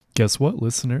Guess what,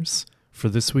 listeners? For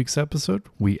this week's episode,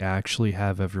 we actually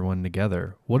have everyone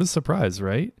together. What a surprise,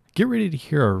 right? Get ready to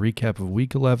hear our recap of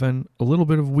Week 11, a little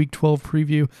bit of Week 12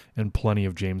 preview, and plenty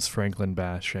of James Franklin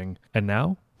bashing. And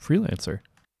now, Freelancer.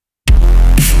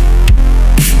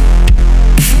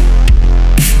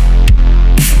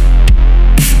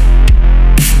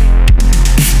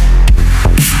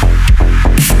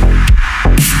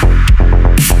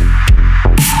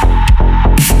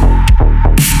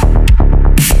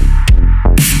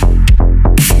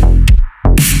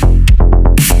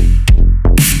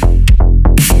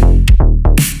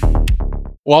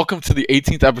 Welcome to the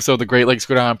 18th episode of the Great Lakes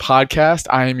Go Down podcast.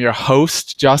 I am your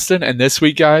host, Justin, and this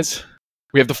week, guys,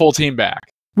 we have the full team back.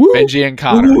 Woo! Benji and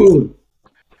Connor.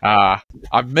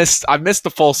 I've missed the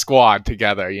full squad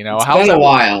together. You know, it's been a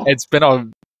while. It's been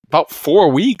about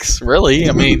 4 weeks, really.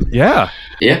 I mean, yeah.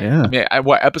 I mean,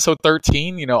 what, episode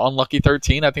 13? You know, unlucky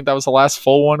 13. I think that was the last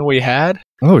full one we had.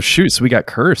 Oh shoot! So we got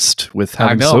cursed with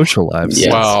having social lives.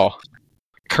 Yes. Well,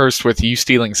 cursed with you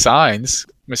stealing signs,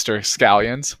 Mr.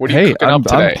 Scallions. What are you cooking up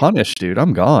today? I'm punished, dude.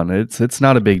 I'm gone. It's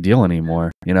not a big deal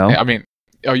anymore, you know? I mean,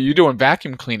 are you doing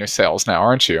vacuum cleaner sales now,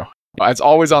 aren't you? As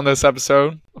always on this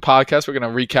episode podcast, we're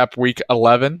going to recap Week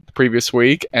 11, the previous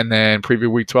week, and then preview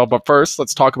Week 12. But first,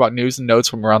 let's talk about news and notes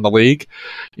from around the league.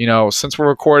 You know, since we're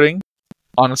recording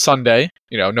on a Sunday,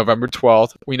 you know, November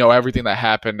 12th, we know everything that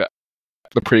happened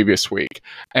the previous week.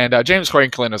 And James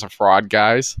Franklin is a fraud,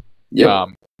 guys. Yep.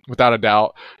 Without a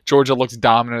doubt. Georgia looks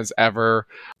dominant as ever.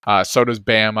 So does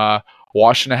Bama.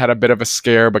 Washington had a bit of a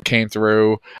scare, but came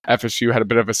through. FSU had a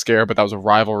bit of a scare, but that was a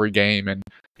rivalry game. And,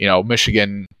 you know,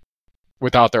 Michigan,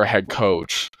 without their head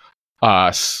coach,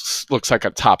 looks like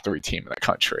a top 3 team in the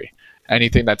country.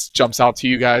 Anything that jumps out to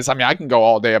you guys? I mean, I can go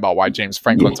all day about why James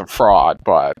Franklin's a fraud,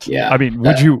 but yeah. I mean,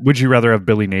 would you rather have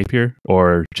Billy Napier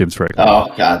or James Franklin?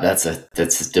 Oh God, that's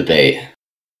a debate.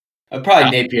 Probably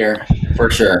Napier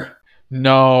for sure.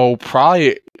 No,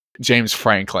 probably James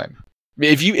Franklin.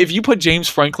 If you put James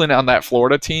Franklin on that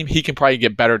Florida team, he can probably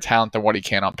get better talent than what he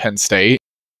can on Penn State.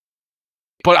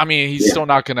 But I mean, he's still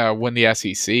not going to win the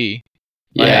SEC.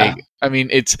 Yeah. I mean,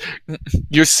 it's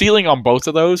your ceiling on both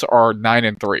of those are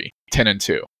 9-3,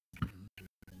 10-2.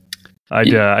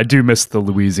 I do miss the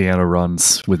Louisiana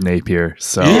runs with Napier,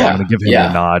 so I'm going to give him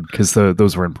a nod because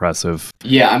those were impressive.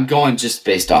 Yeah, I'm going just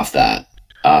based off that.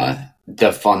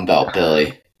 The Fun Belt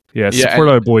Billy. Yeah, support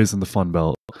our boys in the Fun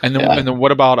Belt. And then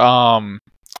what about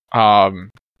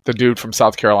the dude from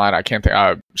South Carolina? I can't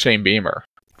think. Shane Beamer.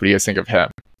 What do you guys think of him?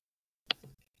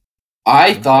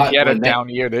 I thought he had a down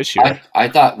year this year. I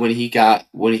thought when he got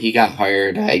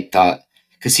hired, I thought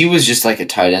because he was just like a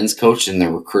tight ends coach and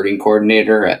the recruiting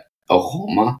coordinator at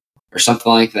Oklahoma or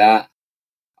something like that.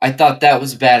 I thought that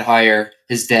was a bad hire.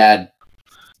 His dad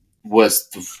was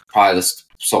probably the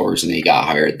sole reason he got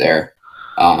hired there.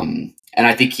 And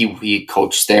I think he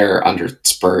coached there under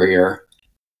Spurrier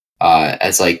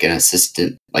as like an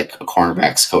assistant, like a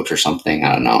cornerbacks coach or something.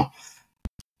 I don't know.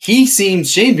 Shane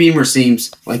Beamer seems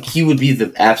like he would be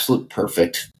the absolute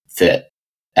perfect fit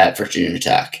at Virginia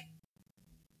Tech.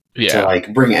 Yeah. To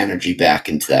like bring energy back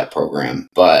into that program.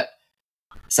 But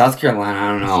South Carolina, I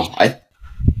don't know.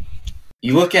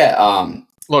 You look at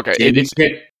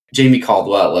Jamie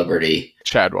Caldwell at Liberty.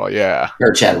 Chadwell, yeah.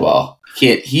 Or Chadwell.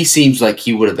 He seems like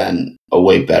he would have been a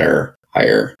way better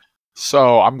hire.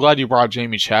 So I'm glad you brought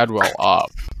Jamie Chadwell up.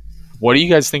 What do you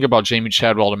guys think about Jamie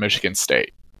Chadwell to Michigan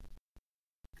State?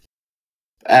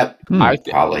 That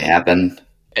probably happen.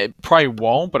 It probably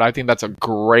won't, but I think that's a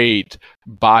great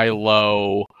buy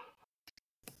low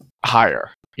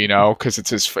hire. You know, because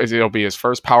it'll be his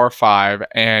first Power 5,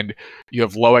 and you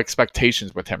have low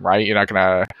expectations with him, right? You're not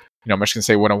gonna. You know, Michigan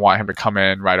State wouldn't want him to come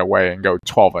in right away and go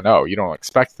 12-0. You don't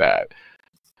expect that.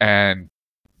 And,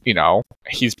 you know,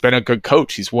 he's been a good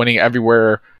coach. He's winning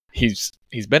everywhere he's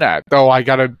been at. Though I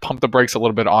got to pump the brakes a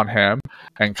little bit on him.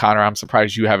 And Connor, I'm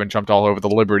surprised you haven't jumped all over the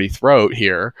Liberty throat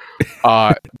here.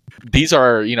 These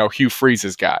are, you know, Hugh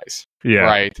Freeze's guys. Yeah.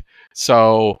 Right?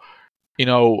 So, you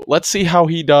know, let's see how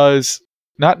he does.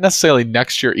 Not necessarily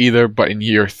next year either, but in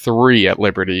year 3 at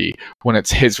Liberty when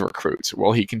it's his recruits.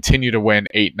 Will he continue to win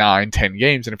 8, 9, 10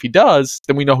 games? And if he does,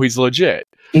 then we know he's legit.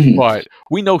 Mm-hmm. But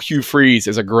we know Hugh Freeze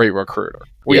is a great recruiter.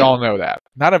 We all know that.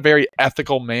 Not a very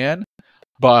ethical man,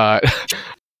 but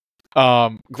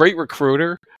great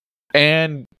recruiter.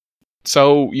 And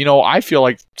so, you know, I feel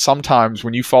like sometimes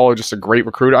when you follow just a great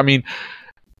recruiter, I mean,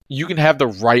 you can have the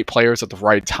right players at the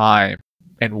right time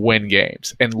and win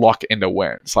games and luck into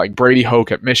wins. Like Brady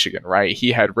Hoke at Michigan, right?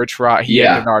 He had Rich Rod, he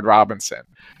had Bernard Robinson.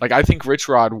 Like I think Rich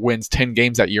Rod wins 10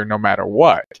 games that year no matter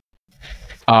what.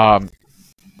 And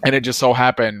it just so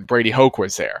happened Brady Hoke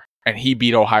was there. and he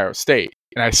beat Ohio State.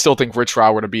 And I still think Rich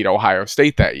Rod would have beat Ohio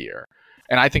State that year.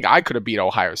 And I think I could have beat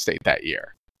Ohio State that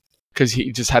year because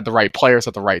he just had the right players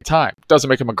at the right time. Doesn't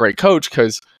make him a great coach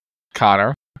because,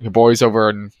 Connor, your boys over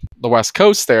in the West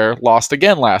Coast there lost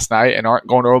again last night and aren't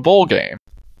going to a bowl game.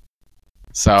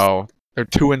 So they're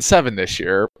 2-7 this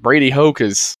year. Brady Hoke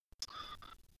is,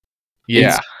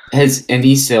 yeah. And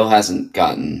he still hasn't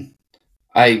gotten.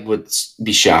 I would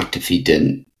be shocked if he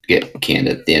didn't get canned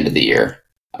at the end of the year.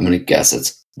 I'm going to guess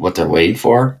that's what they're waiting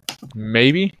for.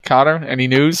 Maybe. Connor, any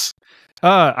news?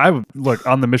 I would look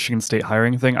on the Michigan State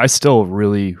hiring thing. I still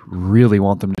really, really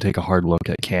want them to take a hard look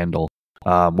at Candle,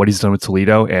 what he's done with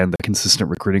Toledo, and the consistent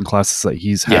recruiting classes that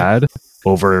he's had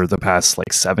over the past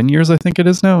 7 years. I think it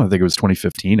is now. I think it was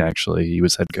 2015. Actually, he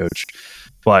was head coach,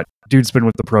 but dude's been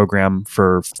with the program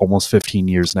for almost 15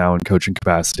 years now in coaching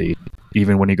capacity.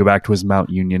 Even when you go back to his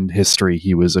Mount Union history,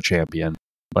 he was a champion.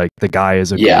 The guy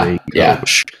is a great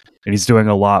coach, and he's doing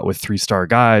a lot with 3-star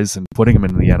guys and putting them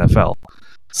in the NFL.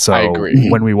 So I agree.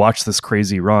 When we watch this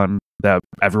crazy run that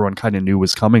everyone kind of knew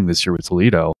was coming this year with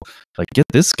Toledo, get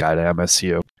this guy to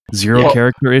MSU. Zero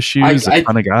character issues, a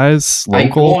ton of guys,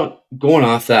 local. Going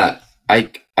off that, I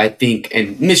think,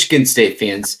 and Michigan State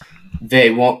fans, they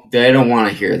don't want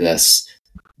to hear this,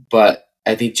 but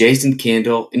I think Jason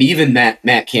Candle and even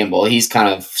Matt Campbell, he's kind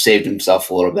of saved himself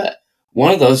a little bit.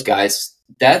 One of those guys,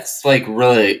 that's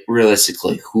really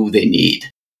realistically who they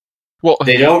need. Well,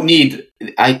 they don't need.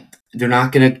 They're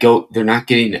not going to go. They're not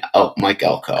getting Mike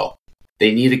Elko.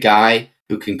 They need a guy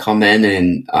who can come in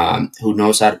and who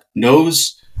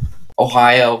knows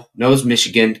Ohio, knows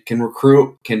Michigan, can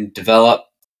recruit, can develop,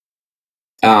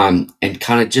 and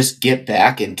kind of just get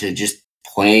back into just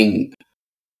playing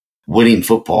winning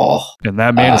football. And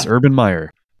that man is Urban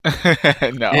Meyer.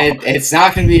 No, it's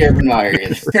not going to be Urban Meyer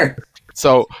either.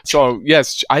 So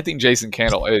yes, I think Jason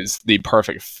Candle is the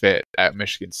perfect fit at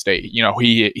Michigan State.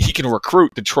 He can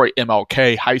recruit Detroit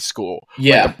MLK High School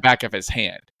like the back of his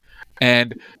hand.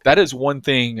 And that is one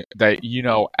thing that,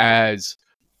 as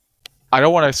I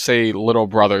don't want to say little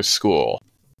brother school,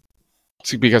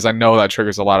 because I know that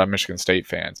triggers a lot of Michigan State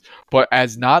fans, but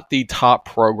as not the top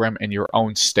program in your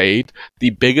own state, the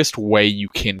biggest way you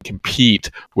can compete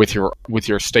with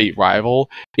your state rival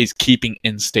is keeping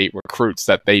in-state recruits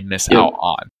that they miss out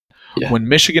on. Yeah. When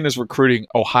Michigan is recruiting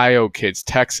Ohio kids,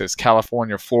 Texas,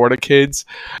 California, Florida kids,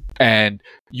 and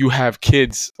you have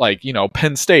kids like,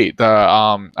 Penn State,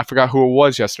 I forgot who it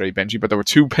was yesterday, Benji, but there were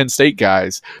 2 Penn State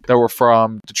guys that were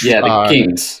from Detroit, the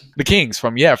Kings. The Kings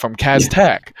from Kaz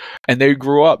Tech, and they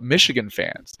grew up Michigan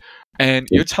fans. And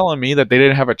you're telling me that they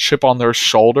didn't have a chip on their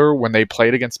shoulder when they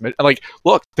played against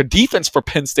look, the defense for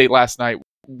Penn State last night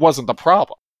wasn't the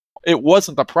problem. It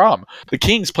wasn't the problem. The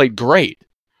Kings played great.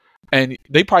 And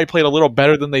they probably played a little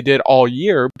better than they did all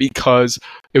year because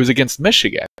it was against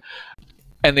Michigan.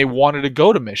 And they wanted to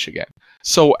go to Michigan.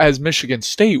 So as Michigan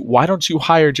State, why don't you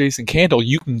hire Jason Candle?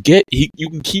 You can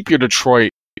keep your Detroit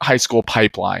high school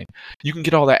pipeline. You can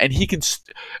get all that. And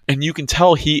you can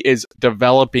tell he is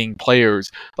developing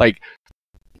players.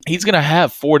 He's going to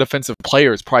have 4 defensive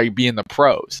players probably be in the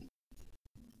pros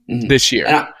this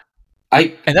year.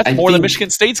 And that's more than Michigan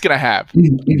State's going to have.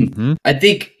 Mm-hmm. I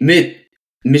think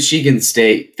Michigan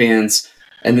State fans,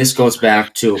 and this goes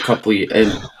back to a couple of,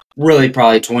 and really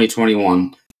probably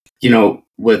 2021,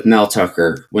 with Mel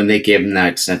Tucker when they gave him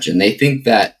that extension. They think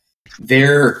that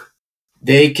the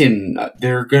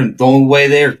only way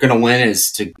they're gonna win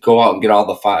is to go out and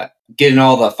getting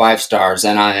all the 5 stars,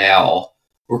 NIL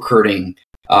recruiting,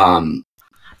 and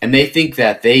they think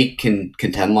that they can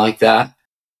contend like that,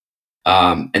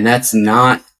 and that's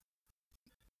not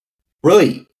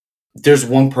really. There's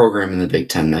one program in the Big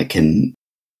Ten that can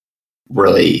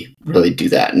really, really do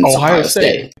that, and it's Ohio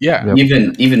State. Yeah,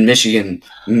 even Michigan.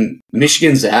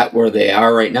 Michigan's at where they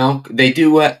are right now. They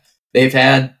do what they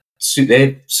have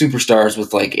superstars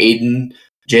with Aiden,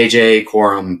 JJ,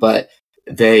 Quorum, but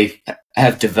they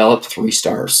have developed 3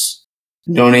 stars,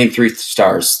 no-name 3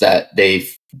 stars that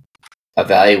they've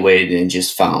evaluated and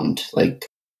just found.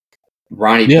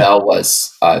 Ronnie Bell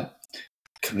was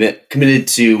committed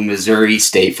to Missouri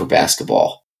State for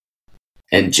basketball,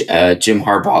 and Jim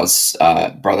Harbaugh's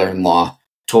brother-in-law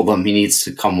told him he needs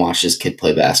to come watch his kid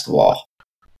play basketball.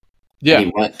 Yeah,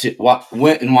 and he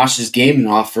went and watched his game and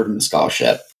offered him a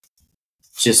scholarship.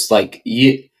 Just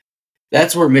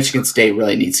that's where Michigan State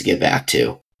really needs to get back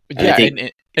to.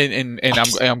 And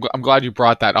I'm glad you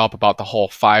brought that up about the whole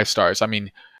 5 stars. I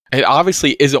mean, it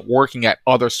obviously isn't working at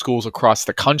other schools across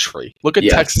the country. Look at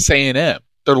Texas A&M.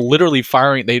 They're literally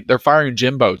firing. They're firing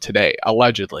Jimbo today,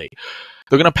 allegedly.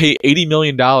 They're going to pay $80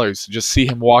 million to just see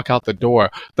him walk out the door.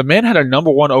 The man had a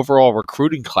number 1 overall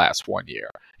recruiting class one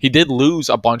year. He did lose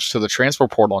a bunch to the transfer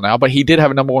portal now, but he did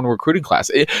have a number 1 recruiting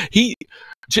class.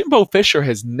 Jimbo Fisher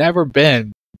has never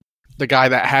been the guy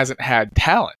that hasn't had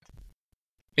talent.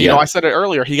 You know, I said it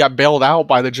earlier. He got bailed out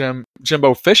by the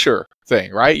Jimbo Fisher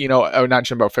thing, right? You know, not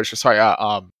Jimbo Fisher. Sorry,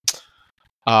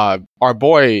 our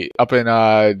boy up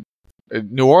in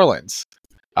New Orleans,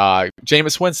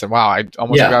 Jameis Winston. Wow, I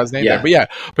almost forgot his name there.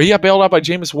 But he got bailed out by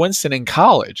Jameis Winston in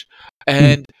college,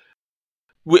 and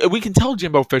we can tell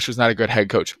Jimbo Fisher's not a good head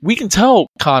coach. We can tell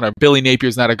Connor Billy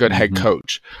Napier's not a good head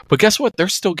coach. But guess what? They're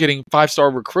still getting 5-star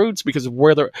recruits because of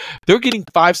where they're getting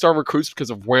 5-star recruits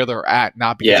because of where they're at,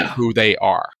 not because of who they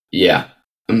are. Yeah.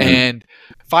 And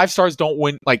 5 stars don't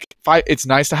win. Like it's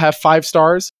nice to have 5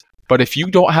 stars, but if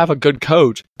you don't have a good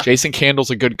coach, Jason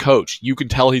Candle's a good coach. You can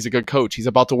tell he's a good coach. He's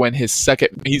about to win his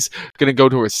second. He's going to go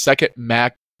to his second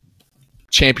MAC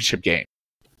championship game,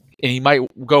 and he might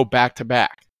go back to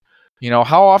back. You know,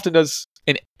 how often does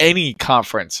in any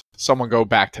conference someone go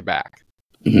back to back?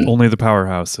 Only the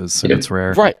powerhouses, so it's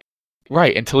rare.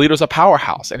 Right. And Toledo's a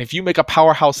powerhouse, and if you make a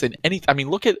powerhouse in any, I mean,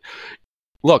 look at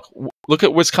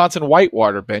Wisconsin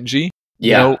Whitewater, Benji.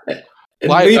 Yeah,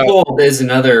 Leipold is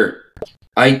another.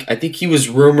 I think he was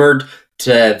rumored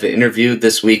to have interviewed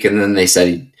this week, and then they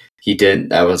said he didn't.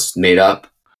 That was made up.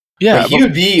 Yeah, he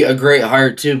would be a great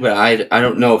hire too, but I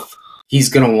don't know if he's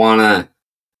gonna wanna.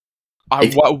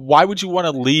 Why would you want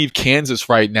to leave Kansas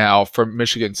right now for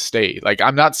Michigan State? Like,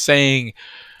 I'm not saying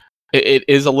it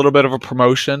is a little bit of a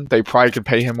promotion. They probably could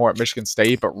pay him more at Michigan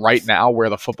State, but right now, where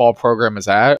the football program is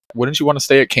at, wouldn't you want to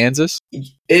stay at Kansas?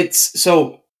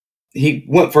 He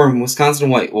went from Wisconsin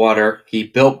Whitewater. He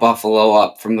built Buffalo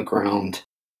up from the ground,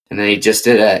 and then he just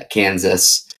did it at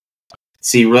Kansas.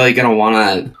 Is he really going to want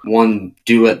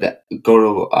to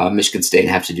go to Michigan State and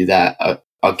have to do that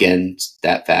again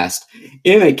that fast?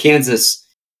 And at Kansas,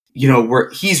 you know,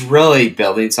 where he's really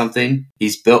building something.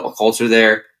 He's built a culture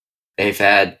there. They've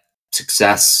had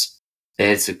success. They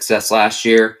had success last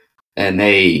year, and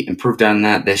they improved on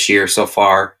that this year so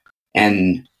far.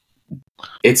 And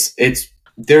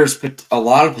there's a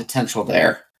lot of potential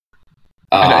there.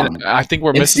 And I think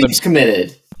we're missing. He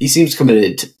seems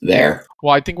committed there.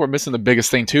 Well, I think we're missing the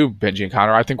biggest thing too, Benji and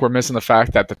Connor. I think we're missing the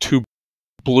fact that the 2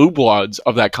 blue bloods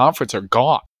of that conference are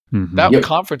gone. That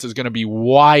conference is going to be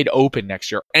wide open next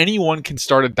year. Anyone can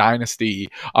start a dynasty,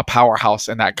 a powerhouse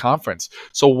in that conference.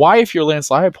 So why, if you're Lance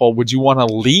Leipold, would you want to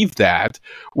leave that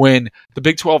when the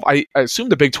Big 12, I assume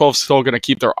the Big 12 is still going to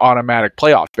keep their automatic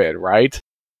playoff bid, right?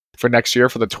 For next year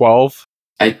for the 12?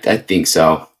 I think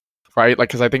so. Right? Like,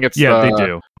 because I think it's... Yeah, they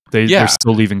do. They're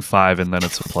still leaving 5, and then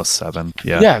it's a +7.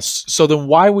 Yeah. Yes. So then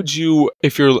why would you,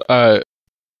 if you're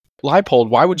Leipold,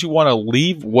 why would you want to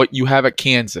leave what you have at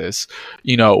Kansas?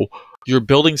 You know, you're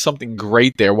building something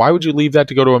great there. Why would you leave that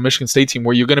to go to a Michigan State team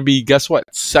where you're going to be, guess what,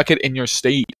 second in your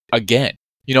state again?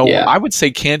 You know, I would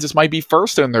say Kansas might be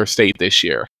first in their state this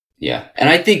year. Yeah, and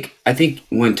I think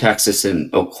when Texas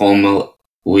and Oklahoma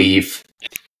leave,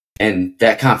 and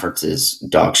that conference is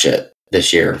dog shit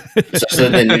this year. So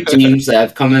the new teams that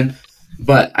have come in,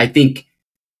 but I think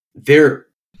they're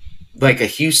like a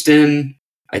Houston.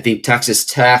 I think Texas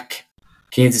Tech,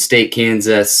 Kansas State,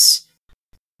 Kansas,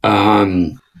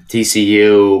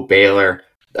 TCU, Baylor.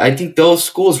 I think those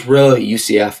schools really,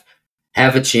 UCF,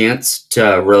 have a chance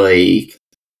to really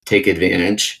take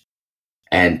advantage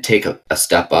and take a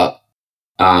step up.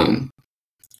 I'm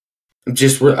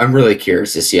really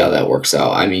curious to see how that works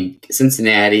out. I mean,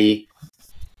 Cincinnati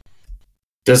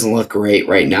doesn't look great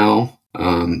right now.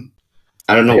 I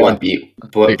don't know what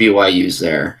BYU's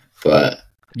there, but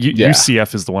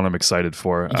UCF is the one I'm excited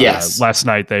for. Yes. Last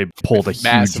night they pulled a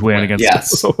huge win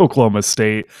against Oklahoma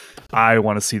State. I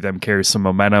want to see them carry some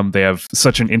momentum. They have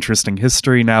such an interesting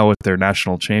history now with their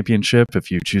national championship,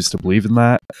 if you choose to believe in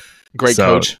that. Great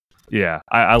coach. Yeah,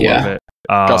 I love it.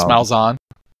 Gus Malzahn.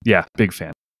 Yeah, big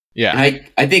fan. Yeah. And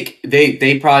I think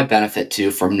they probably benefit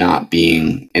too from not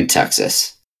being in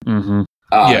Texas. Mm-hmm.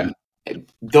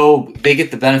 Though they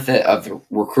get the benefit of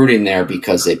recruiting there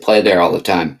because they play there all the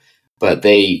time, but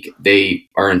they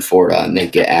are in Florida and they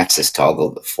get access to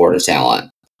all the Florida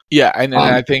talent. Yeah, and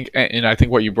I think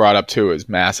what you brought up too is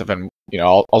massive, and you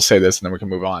know I'll say this and then we can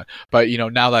move on. But you know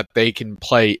now that they can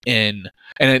play in,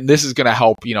 and this is going to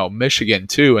help Michigan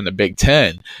too in the Big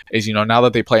Ten is now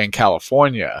that they play in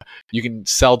California, you can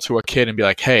sell to a kid and be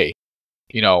like, hey,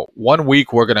 1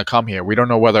 week we're going to come here. We don't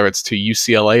know whether it's to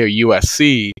UCLA or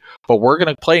USC, but we're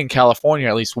going to play in California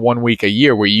at least 1 week a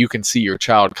year where you can see your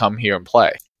child come here and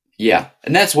play. Yeah,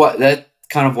 and that's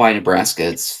kind of why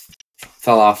Nebraska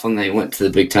fell off when they went to the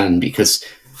Big Ten, because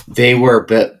they were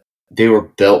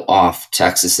built off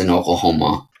Texas and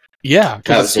Oklahoma. Yeah, That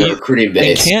because was their recruiting and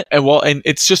base. and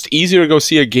it's just easier to go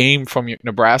see a game from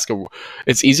Nebraska.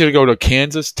 It's easier to go to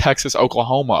Kansas, Texas,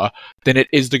 Oklahoma than it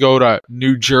is to go to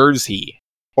New Jersey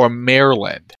or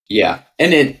Maryland. Yeah,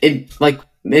 and it like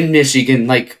in Michigan,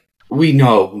 like we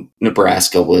know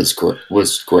Nebraska was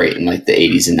great in like the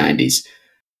 80s and 90s,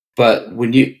 but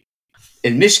when you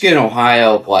in Michigan,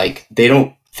 Ohio, like they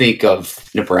don't think of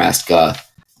Nebraska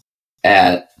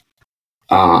at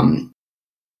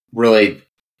really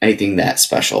anything that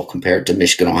special compared to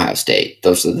Michigan, Ohio State.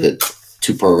 Those are the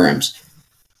two programs.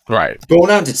 Right. Going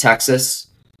on to Texas,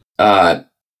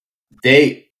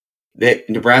 they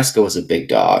Nebraska was a big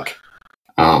dog.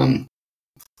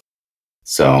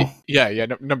 So yeah.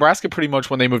 Nebraska pretty much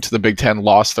when they moved to the Big Ten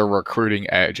lost their recruiting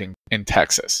edge in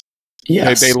Texas.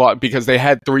 yes, They lost because they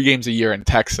had 3 games a year in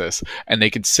Texas, and they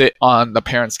could sit on the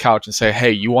parents' couch and say,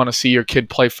 "Hey, you want to see your kid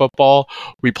play football?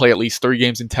 We play at least 3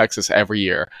 games in Texas every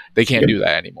year." They can't do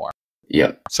that anymore.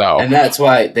 Yep. So, and that's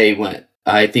why they went.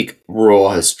 I think Rule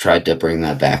has tried to bring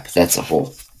that back. But that's a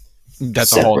whole. a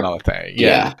whole nother thing.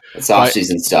 Yeah, it's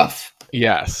off-season stuff.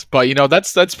 Yes, but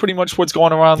that's pretty much what's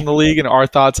going around in the league and our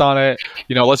thoughts on it.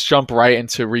 Let's jump right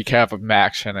into recap of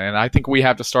action, and I think we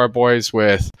have to start, boys,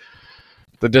 with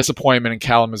the disappointment in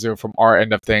Kalamazoo from our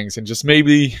end of things, and just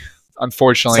maybe,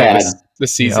 unfortunately, the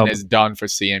season is done for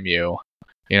CMU.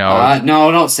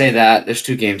 No, don't say that. There's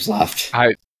 2 games left.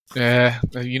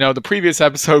 The previous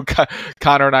episode,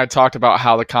 Connor and I talked about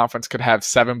how the conference could have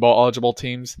 7 bowl eligible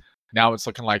teams. Now it's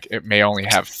looking like it may only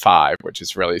have 5, which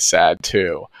is really sad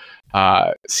too.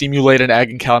 CMU laid an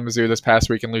egg in Kalamazoo this past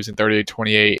week and losing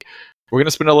 38-28. We're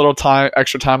gonna spend a little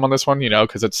extra time on this one,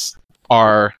 because it's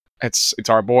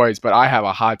our boys. But I have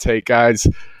a hot take, guys.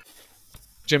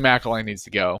 Jim McElwain needs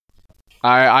to go.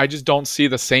 I just don't see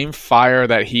the same fire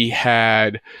that he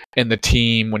had in the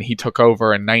team when he took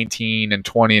over in 19 and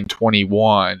 20 and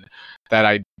 21 that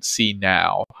I see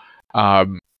now.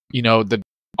 The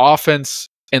offense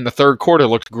in the third quarter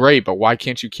looked great, but why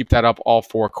can't you keep that up all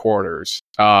 4 quarters?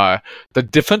 The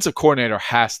defensive coordinator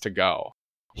has to go.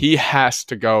 He has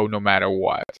to go no matter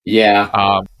what.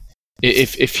 Yeah.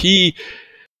 It's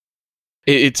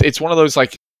one of those,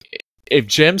 like, if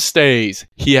Jim stays,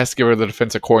 he has to get rid of the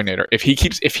defensive coordinator. If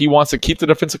he wants to keep the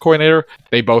defensive coordinator,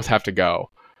 they both have to go.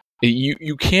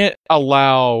 You can't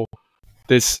allow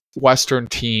this Western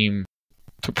team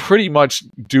to pretty much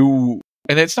do.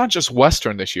 And it's not just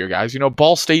Western this year, guys.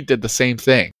 Ball State did the same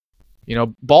thing.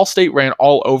 Ball State ran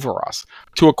all over us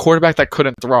to a quarterback that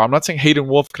couldn't throw. I'm not saying Hayden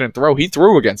Wolf couldn't throw. He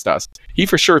threw against us. He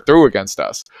for sure threw against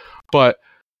us. But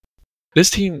this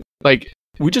team, like,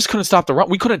 we just couldn't stop the run.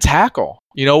 We couldn't tackle.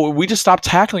 We just stopped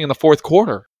tackling in the fourth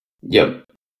quarter. Yep.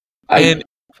 And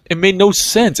it made no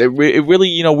sense. It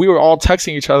really, we were all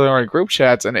texting each other in our group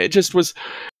chats, and it was,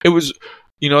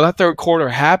 that third quarter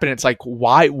happened. It's like,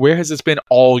 why? Where has this been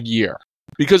all year?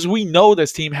 Because we know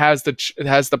this team has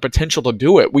the potential to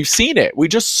do it. We've seen it. We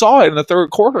just saw it in the third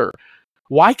quarter.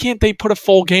 Why can't they put a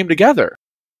full game together?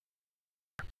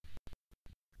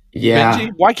 Yeah.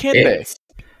 Benji, why can't they?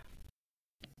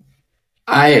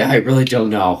 I really don't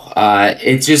know.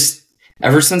 It's just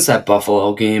ever since that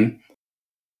Buffalo game,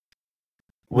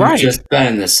 we've just been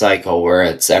in this cycle where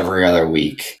it's every other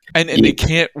week. And they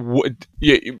can't.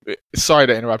 Sorry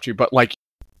to interrupt you, but like,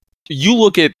 you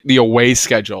look at the away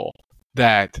schedule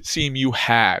that CMU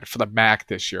had for the MAC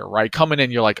this year, right? Coming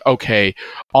in, you're like, okay,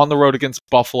 on the road against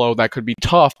Buffalo, that could be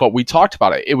tough, but we talked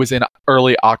about it. It was in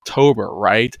early October,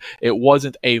 right? It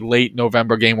wasn't a late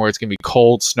November game where it's going to be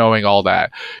cold, snowing, all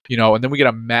that, and then we get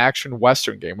a MAC and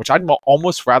Western game, which I'd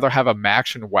almost rather have a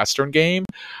MAC and Western game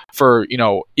for,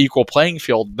 equal playing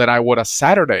field than I would a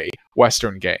Saturday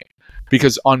Western game.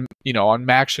 Because on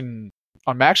MAC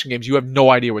games, you have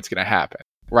no idea what's going to happen.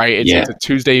 Right, it's a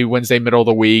Tuesday, Wednesday, middle of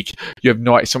the week. You have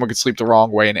no idea. Someone could sleep the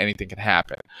wrong way, and anything can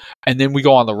happen. And then we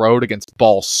go on the road against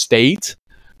Ball State.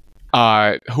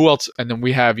 Who else? And then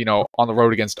we have on the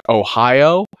road against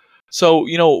Ohio. So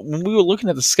when we were looking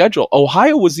at the schedule,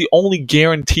 Ohio was the only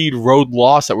guaranteed road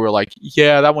loss that we were like,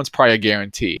 yeah, that one's probably a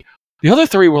guarantee. The other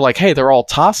 3 were like, hey, they're all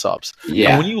toss-ups.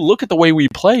 Yeah. And when you look at the way we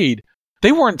played,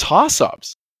 they weren't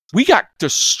toss-ups. We got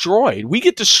destroyed. We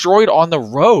get destroyed on the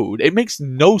road. It makes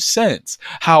no sense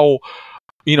how,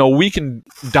 we can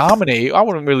dominate. I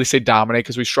wouldn't really say dominate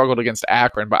because we struggled against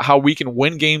Akron, but how we can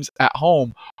win games at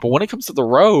home. But when it comes to the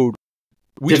road,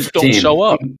 we just don't show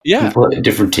up. Yeah.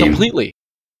 Different team. Completely.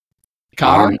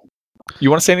 Connor? You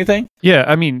want to say anything? Yeah,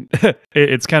 I mean,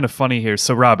 it's kind of funny here.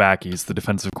 So Rob Aki's the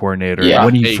defensive coordinator. Yeah.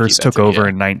 When he Akey, first that's took it, over yeah.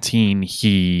 in 19,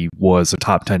 he was a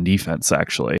top 10 defense,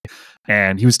 actually.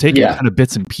 And he was taking Yeah. kind of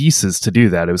bits and pieces to do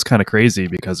that. It was kind of crazy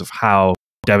because of how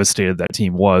devastated that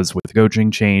team was with the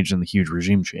coaching change and the huge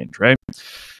regime change, right?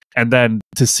 And then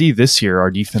to see this year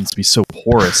our defense be so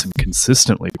porous and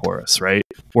consistently porous, right?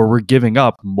 Where we're giving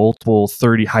up multiple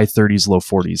high 30s, low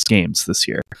 40s games this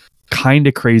year. Kind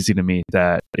of crazy to me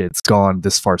that it's gone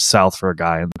this far south for a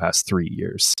guy in the past 3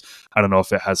 years. I don't know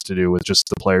if it has to do with just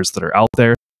the players that are out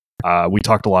there. We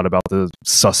talked a lot about the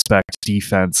suspect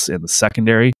defense in the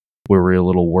secondary, where we're a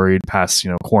little worried past,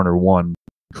 corner one,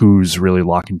 who's really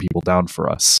locking people down for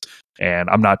us. And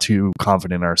I'm not too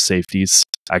confident in our safeties.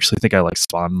 I actually think I like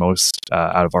Spawn most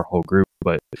out of our whole group.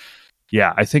 But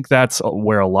yeah, I think that's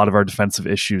where a lot of our defensive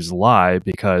issues lie,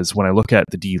 because when I look at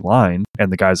the D line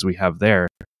and the guys we have there,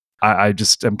 I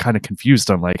just am kind of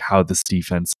confused on like how this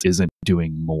defense isn't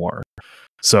doing more.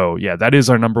 So yeah, that is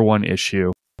our number one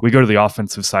issue. We go to the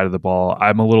offensive side of the ball.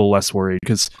 I'm a little less worried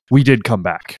because we did come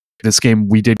back. This game,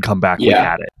 we did come back. We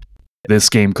Yeah. had it. This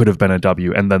game could have been a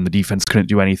W, and then the defense couldn't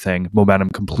do anything. Momentum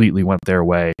completely went their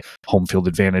way. Home field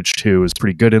advantage, too, was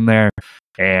pretty good in there,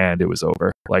 and it was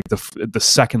over. Like, the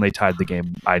second they tied the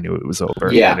game, I knew it was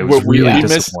over. Yeah. And it was We really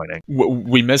missed- disappointing.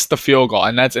 We missed the field goal,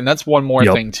 and that's one more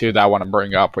Yep. thing too that I want to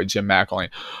bring up with Jim McElwain.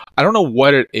 I don't know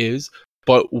what it is,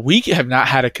 but we have not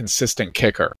had a consistent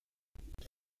kicker.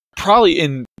 Probably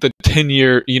in the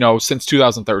 10-year, since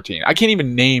 2013. I can't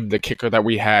even name the kicker that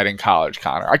we had in college,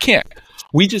 Connor. I can't.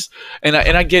 We just and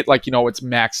I get like it's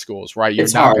max schools, right?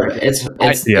 It's hard.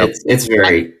 It's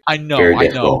very. I know. very I know.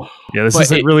 difficult. Yeah, this But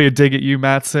isn't really a dig at you,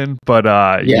 Mattson, but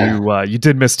Yeah. you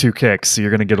did miss 2 kicks, so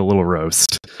you're going to get a little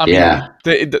roast. I mean, Yeah.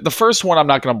 the first one I'm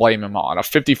not going to blame him on. A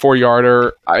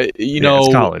 54-yarder,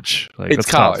 It's college. Like, it's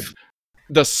that's college. tough.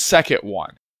 The second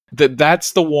one,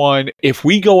 that's the one. If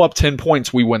we go up 10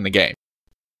 points, we win the game.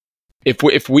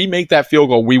 If we make that field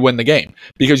goal, we win the game,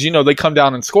 because they come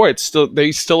down and score.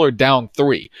 They still are down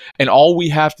 3, and all we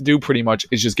have to do pretty much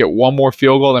is just get one more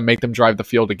field goal and make them drive the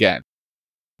field again.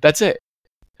 That's it.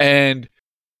 And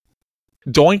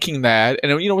doinking that,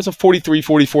 and it was a 43,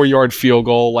 44-yard field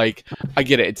goal. Like, I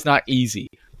get it, it's not easy,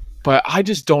 but I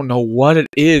just don't know what it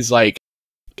is. Like,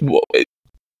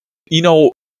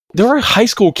 there are high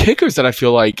school kickers that I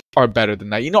feel like are better than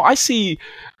that. I see,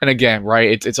 and again,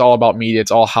 right, it's all about media.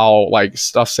 It's all how like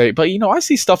stuff say. But I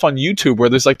see stuff on YouTube where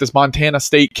there's like this Montana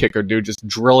State kicker dude just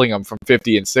drilling them from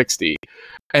 50 and 60,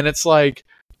 and it's like,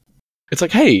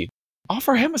 hey,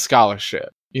 offer him a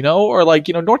scholarship, or like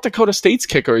North Dakota State's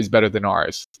kicker is better than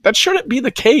ours. That shouldn't be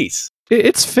the case.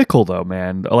 It's fickle, though,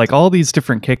 man. Like, all these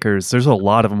different kickers, there's a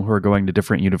lot of them who are going to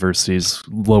different universities,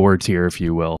 lower tier, if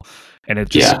you will. And it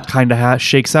just kind of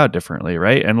shakes out differently,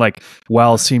 right? And, like,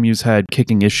 while CMU's had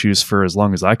kicking issues for as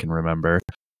long as I can remember,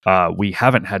 we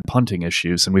haven't had punting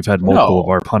issues, and we've had multiple of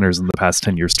our punters in the past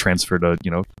 10 years transfer to,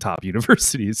 top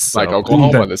universities. So, like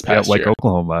Oklahoma this past like year.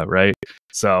 Oklahoma, right?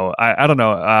 So, I don't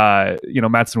know.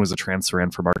 Mattson was a transfer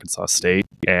in from Arkansas State,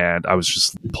 and I was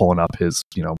just pulling up his,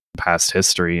 past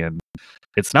history, and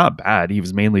it's not bad. He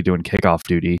was mainly doing kickoff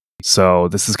duty. So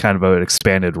this is kind of an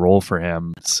expanded role for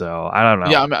him. So I don't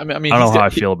know. Yeah, I mean, I don't know how I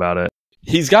feel about it.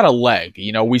 He's got a leg.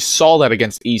 We saw that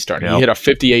against Eastern. Yep. He hit a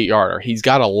 58-yarder. He's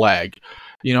got a leg.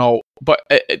 But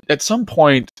at some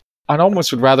point, I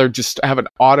almost would rather just have an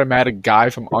automatic guy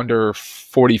from under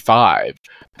 45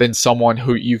 than someone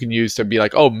who you can use to be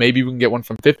like, oh, maybe we can get one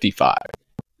from 55.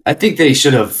 I think they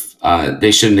should have.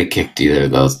 They shouldn't have kicked either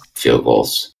of those field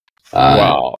goals.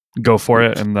 Wow. Go for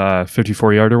it in the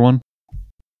 54-yarder one.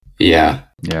 Yeah.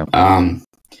 Yeah.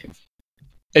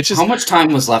 It's just How much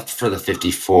time was left for the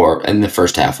 54 in the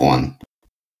first half one?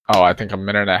 I think a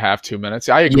minute and a half, 2 minutes.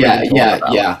 I agree. with you on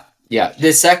that. Yeah.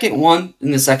 The second one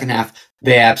in the second half,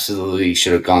 they absolutely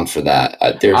should have gone for that.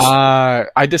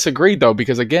 I disagree, though,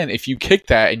 because again, if you kick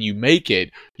that and you make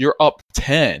it, you're up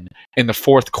 10 in the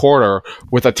fourth quarter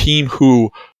with a team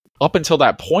who, up until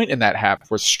that point in that half,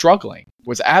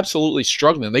 was absolutely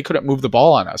struggling. They couldn't move the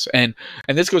ball on us. And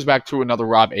this goes back to another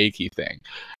Rob Akey thing.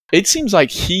 It seems like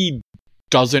he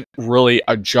doesn't really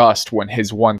adjust when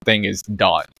his one thing is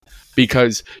done,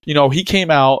 because, he came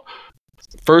out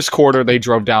first quarter, they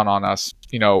drove down on us,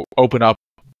 open up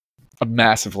a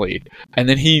massive lead. And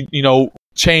then he,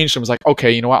 changed and was like, okay,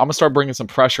 you know what? I'm going to start bringing some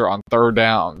pressure on third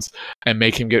downs and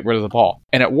make him get rid of the ball.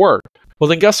 And it worked. Well,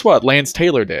 then guess what? Lance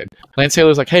Taylor did. Lance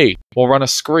Taylor's like, hey, we'll run a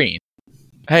screen.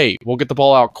 Hey, we'll get the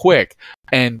ball out quick.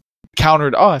 And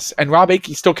countered us. And Rob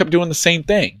Akey still kept doing the same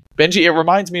thing. Benji, it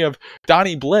reminds me of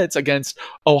Donnie Blitz against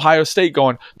Ohio State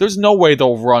going, there's no way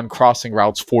they'll run crossing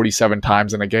routes 47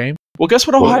 times in a game. Well, guess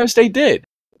what Ohio State did?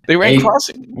 They ran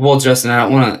crossing. Well, Justin, I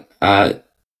don't want to.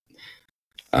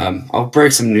 I'll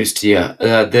break some news to you.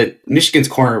 The Michigan's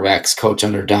cornerbacks coach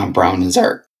under Don Brown is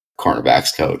our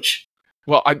cornerbacks coach.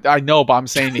 Well, I know, but I'm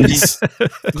saying he's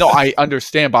no. I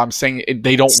understand, but I'm saying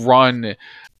they don't run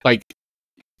like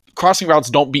crossing routes.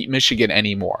 Don't beat Michigan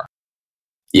anymore.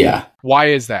 Yeah. Why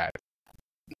is that?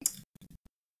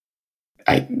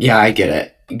 I get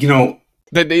it. You know,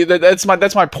 that's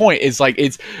my point. Is like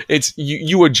it's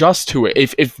you adjust to it.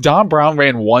 If Don Brown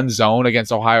ran one zone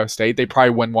against Ohio State, they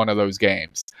probably win one of those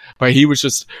games. But he was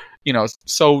just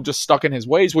so just stuck in his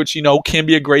ways, which can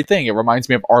be a great thing. It reminds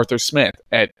me of Arthur Smith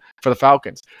for the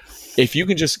Falcons. If you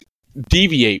can just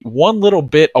deviate one little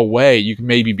bit away, you can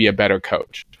maybe be a better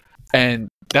coach. And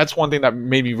that's one thing that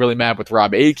made me really mad with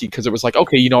Rob Akey, because it was like,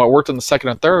 okay, it worked in the second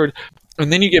and third,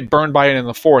 and then you get burned by it in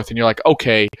the fourth, and you're like,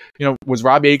 okay, was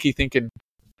Rob Akey thinking,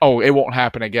 oh, it won't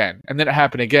happen again? And then it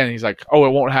happened again, and he's like, oh,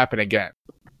 it won't happen again.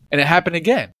 And it happened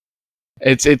again.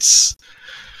 It's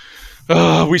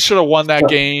we should have won that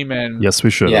game. And yes,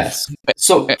 we should. Yes.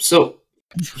 So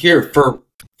here for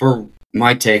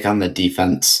my take on the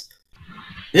defense,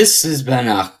 this has been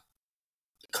a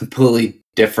completely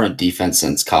different defense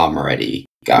since Kyle Moretti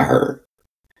got hurt.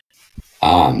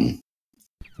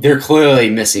 They're clearly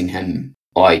missing him.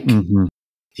 Like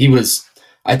he was,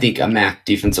 I think, a MAC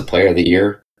Defensive Player of the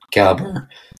Year caliber.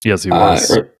 Yes, he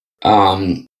was.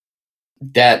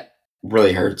 That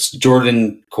really hurts.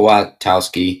 Jordan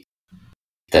Kwiatkowski,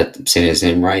 that I'm saying his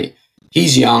name right.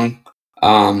 He's young.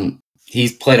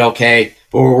 He's played okay,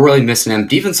 but we're really missing him.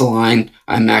 Defensive line,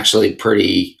 I'm actually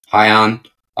pretty high on.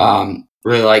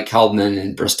 Really like Heldman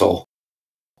and Bristol.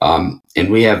 And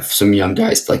we have some young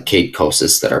guys like Cade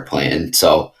Kosis that are playing.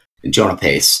 So, and Jonah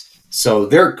Pace. So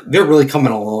they're really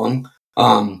coming along.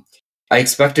 I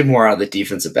expected more out of the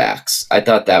defensive backs. I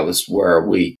thought that was where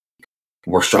we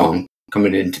were strong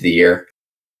coming into the year.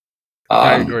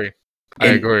 I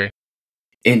agree.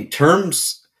 In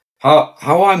terms how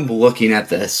I'm looking at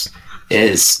this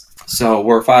is, so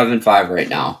we're 5-5 right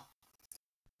now.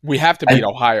 We have to beat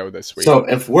Ohio this week. So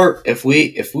if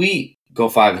we go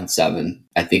 5-7,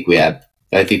 I think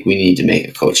we need to make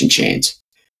a coaching change.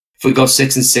 If we go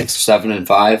 6-6 or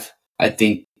 7-5, I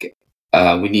think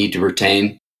we need to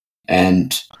retain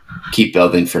and keep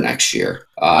building for next year.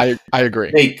 I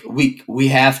agree. We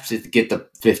have to get the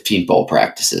 15 bowl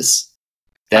practices.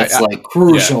 That's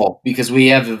crucial because we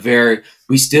have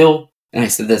we still, and I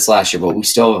said this last year, but we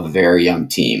still have a very young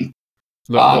team.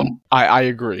 I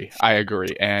agree.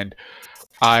 And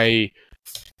we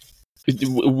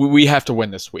have to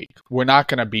win this week. We're not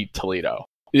going to beat Toledo.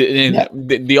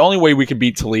 The only way we can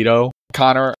beat Toledo,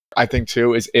 Connor, I think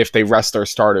too, is if they rest their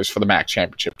starters for the MAC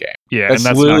championship game. Yeah, and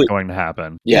that's not going to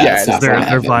happen. Yeah,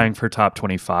 they're vying for top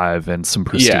 25 and some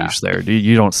prestige there.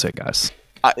 You don't sit, guys.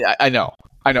 I know,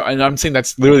 and I'm saying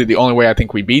that's literally the only way I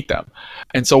think we beat them.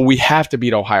 And so we have to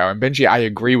beat Ohio. And Benji, I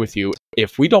agree with you.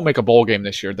 If we don't make a bowl game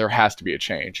this year, there has to be a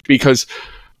change. Because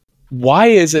why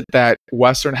is it that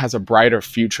Western has a brighter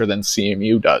future than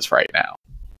CMU does right now?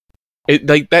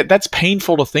 That's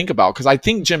painful to think about, because I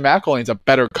think Jim McElwain's a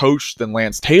better coach than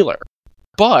Lance Taylor.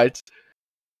 But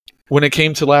when it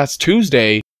came to last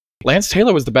Tuesday, Lance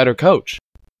Taylor was the better coach.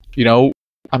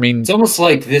 It's almost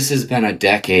like this has been a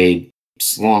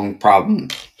decade-long problem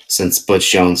since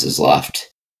Butch Jones has left.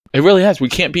 It really has. We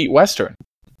can't beat Western.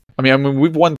 I mean,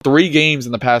 we've won 3 games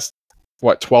in the past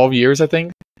 12 years, I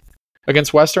think,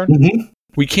 against Western. Mm-hmm.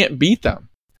 We can't beat them.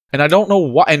 And I don't know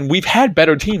why. And we've had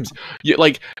better teams.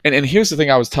 And here's the thing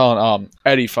I was telling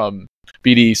Eddie from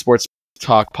BD Sports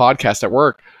Talk podcast at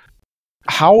work.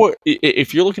 How,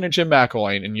 if you're looking at Jim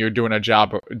McElwain and you're doing a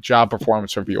job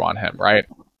performance review on him, right?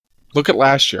 Look at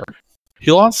last year.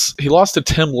 He lost to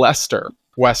Tim Lester,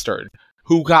 Western,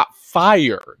 who got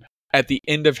fired at the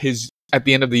end of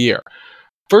the year.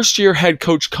 First year head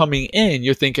coach coming in,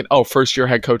 you're thinking, oh, first year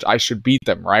head coach, I should beat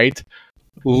them, right?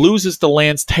 Loses to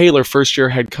Lance Taylor, first year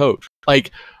head coach.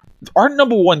 Our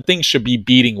number one thing should be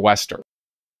beating Western.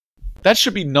 That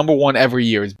should be number one every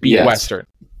year, is beat Western.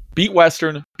 Beat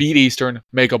Western, beat Eastern,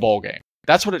 make a bowl game.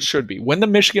 That's what it should be. Win the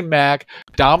Michigan MAC,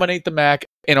 dominate the MAC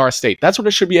in our state. That's what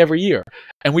it should be every year.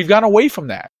 And we've gone away from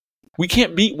that. We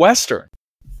can't beat Western.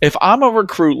 If I'm a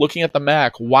recruit looking at the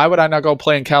MAC, why would I not go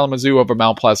play in Kalamazoo over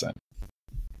Mount Pleasant?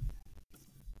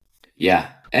 Yeah.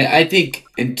 And I think,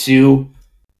 I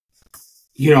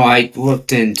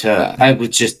was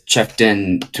just checked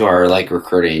into our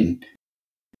recruiting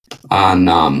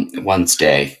on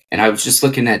Wednesday, and I was just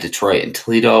looking at Detroit, and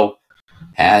Toledo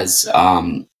has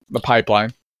the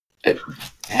pipeline. It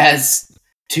has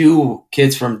 2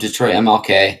 kids from Detroit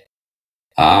MLK.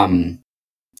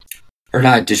 or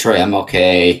not Detroit,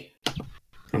 MLK.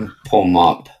 I'm pull them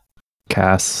up.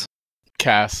 Cass.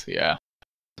 Yeah.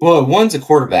 Well, one's a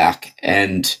quarterback,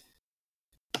 and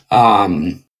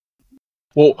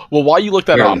Well, while you look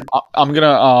that Yeah. up, I'm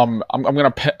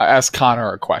gonna ask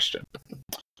Connor a question.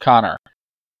 Connor,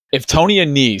 if Tony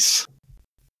Anise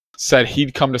said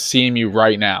he'd come to CMU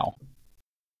right now,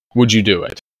 would you do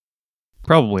it?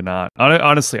 Probably not.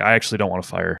 Honestly, I actually don't want to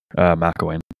fire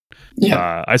McElwain.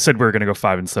 yeah, I said we were going to go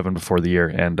 5-7 before the year,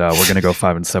 and we're going to go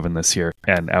 5-7 this year,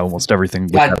 and almost everything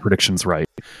with our predictions right.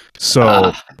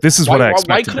 So this is what I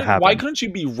expected to happen. Why couldn't you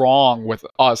be wrong with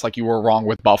us like you were wrong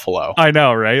with Buffalo? I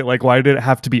know, right? Like, why did it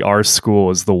have to be our school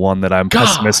as the one that I'm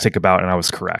pessimistic about, and I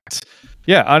was correct?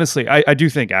 Yeah, honestly, I do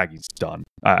think Aggie's done.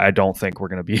 I don't think we're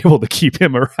going to be able to keep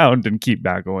him around and keep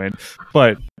McElwain.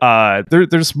 But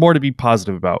there's more to be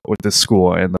positive about with this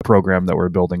school and the program that we're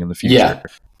building in the future.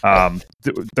 Yeah.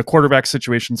 The quarterback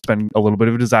situation's been a little bit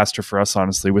of a disaster for us,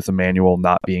 honestly, with Emmanuel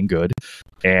not being good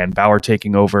and Bauer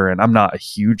taking over, and I'm not a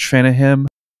huge fan of him.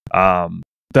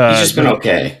 He's just been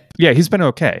okay. Yeah, he's been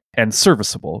okay and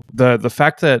serviceable. The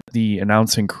fact that the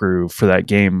announcing crew for that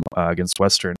game against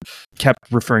Western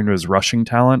kept referring to his rushing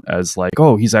talent as like,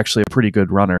 oh, he's actually a pretty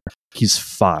good runner. He's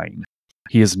fine.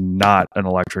 He is not an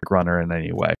electric runner in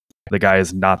any way. The guy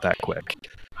is not that quick.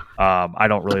 I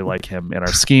don't really like him in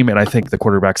our scheme, and I think the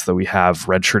quarterbacks that we have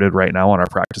redshirted right now on our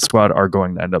practice squad are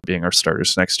going to end up being our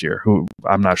starters next year, who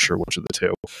I'm not sure which of the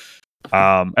two.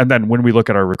 And then when we look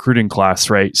at our recruiting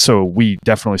class, right, so we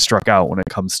definitely struck out when it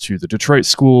comes to the Detroit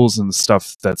schools and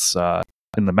stuff that's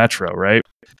in the metro, right?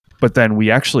 But then we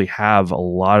actually have a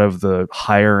lot of the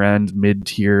higher end,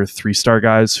 mid-tier 3-star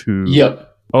guys who,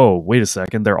 oh, wait a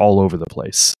second, they're all over the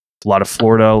place. A lot of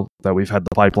Florida that we've had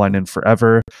the pipeline in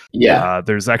forever. Yeah.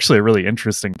 There's actually a really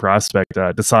interesting prospect,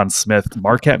 Desan Smith,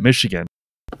 Marquette, Michigan.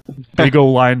 Big O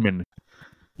lineman.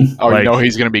 Oh, like, you know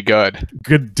he's going to be good.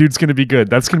 Good dude's going to be good.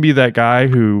 That's going to be that guy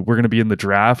who we're going to be in the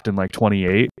draft in like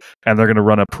 28, and they're going to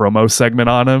run a promo segment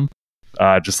on him,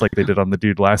 just like they did on the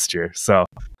dude last year. So,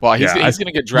 well, he's going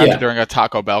to get drafted during a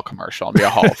Taco Bell commercial and be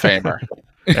a Hall of Famer.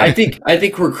 I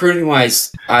think recruiting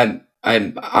wise, I'm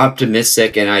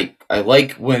optimistic, and I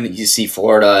like when you see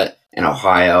Florida and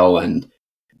Ohio, and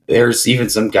there's even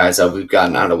some guys that we've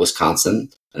gotten out of Wisconsin,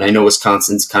 and I know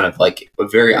Wisconsin's kind of like a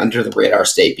very under the radar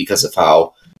state because of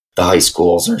how the high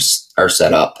schools are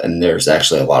set up, and there's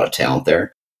actually a lot of talent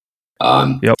there.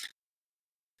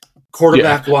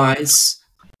 Quarterback wise,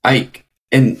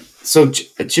 so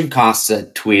Jim Costa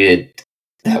tweeted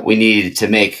that we needed to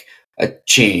make a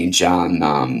change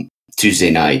on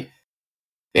Tuesday night,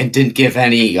 and didn't give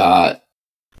any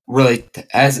really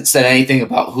hasn't said anything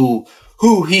about who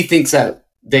he thinks that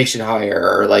they should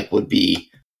hire or like would be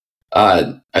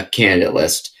a candidate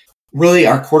list. Really,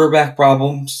 our quarterback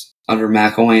problems under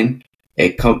McElwain,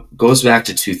 it goes back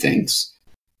to two things.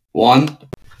 One,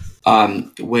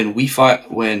 when we fired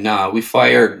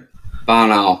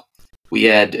Bono, we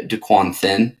had DeQuan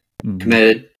Finn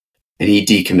committed, and he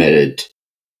decommitted.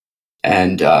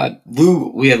 And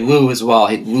we had Lou as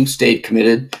well. Lou stayed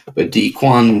committed, but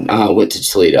DeQuan went to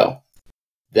Toledo.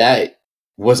 That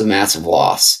was a massive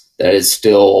loss. That is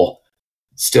still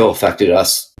affected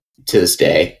us to this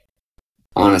day,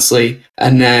 honestly.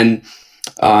 And then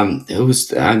I'm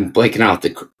blanking out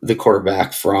the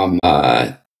quarterback from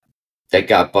that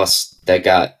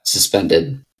got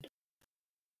suspended.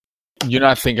 You're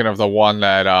not thinking of the one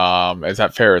that is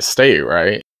at Ferris State,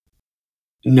 right?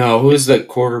 No, who's the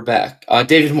quarterback?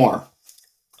 David Moore.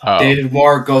 Oh. David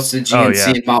Moore goes to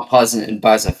GNC in Mount Pleasant and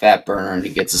buys a fat burner, and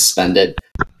he gets suspended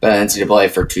by NCAA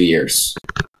for 2 years.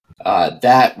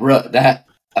 That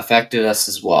affected us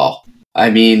as well.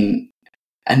 I mean,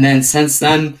 and then since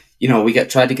then, we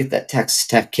tried to get that Texas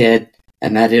Tech kid,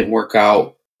 and that didn't work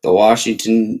out. The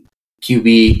Washington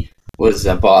QB was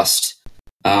a bust.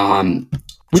 We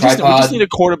just need a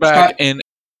quarterback and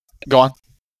go on.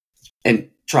 And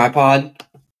Tripod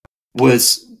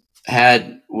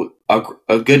had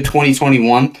a good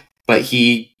 2021, but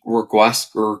he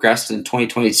regressed in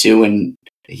 2022, and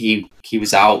he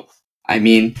was out. I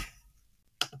mean,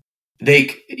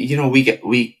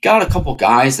 we got a couple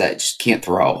guys that just can't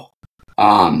throw.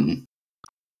 I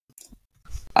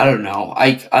don't know.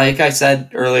 Like I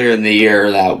said earlier in the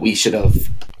year that we should have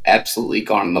absolutely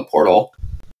gone in the portal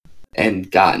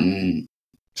and gotten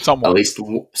at least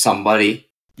somebody.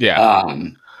 Yeah.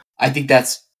 I think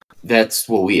that's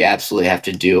what we absolutely have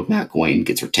to do if McElwain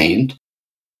gets retained.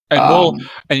 And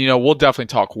we'll definitely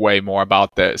talk way more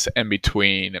about this in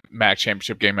between MAC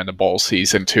championship game and the bowl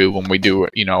season too when we do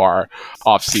our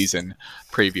off season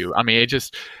preview. I mean,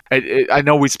 I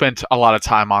know we spent a lot of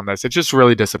time on this. It's just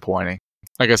really disappointing.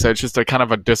 like I said, it's just a kind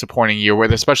of a disappointing year,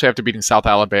 with especially after beating South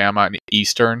Alabama and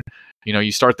Eastern.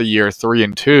 You start the year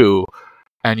 3-2,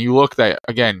 and you look that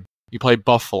again. You play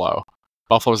Buffalo.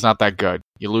 Buffalo's not that good.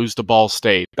 You lose to Ball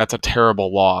State. That's a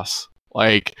terrible loss.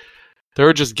 Like, there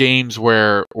are just games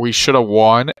where we should have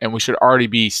won, and we should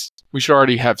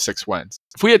already have 6 wins.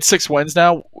 If we had 6 wins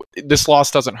now, this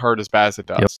loss doesn't hurt as bad as it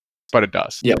does, but it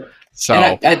does. Yep. So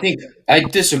and I think I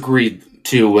disagree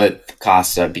too with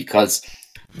Costa, because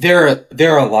there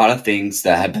are a lot of things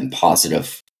that have been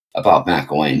positive about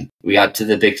McElwain. We got to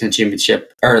the Big Ten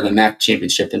Championship, or the MAC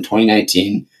Championship, in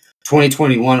 2019.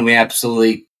 2021, we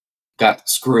absolutely got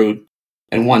screwed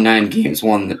and won 9 games,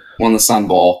 won the Sun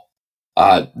Bowl.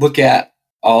 Look at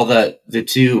all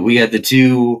we had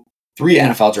the 3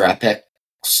 NFL draft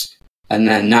picks, and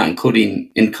then not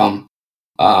including income.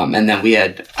 And then we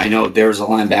had, I know there was a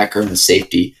linebacker and a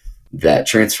safety that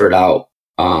transferred out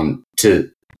from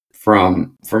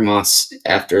us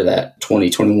after that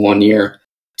 2021 year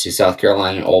to South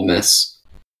Carolina and Ole Miss.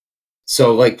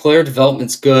 So, like, player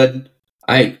development's good.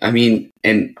 I mean,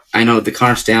 and I know the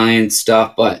Connor Stallion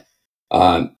stuff, but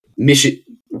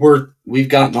we've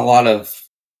gotten a lot of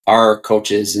our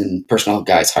coaches and personnel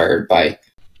guys hired by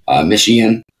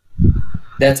Michigan.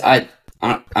 I'm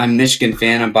a Michigan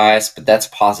fan. I'm biased, but that's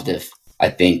positive, I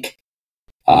think.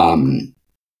 But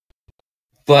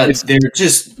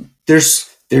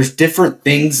there's different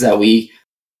things that we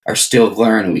are still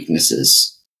glaring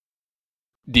weaknesses.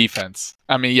 Defense.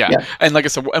 I mean, yeah. And like I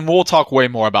said, and we'll talk way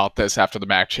more about this after the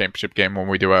MAC championship game when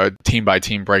we do a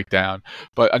team-by-team breakdown.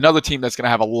 But another team that's going to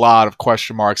have a lot of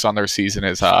question marks on their season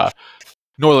is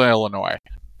Northern Illinois.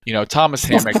 Thomas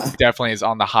Hammock definitely is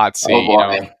on the hot seat.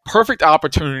 Perfect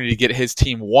opportunity to get his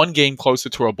team 1 game closer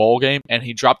to a bowl game, and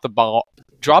he dropped the ball.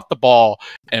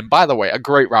 And by the way, a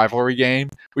great rivalry game.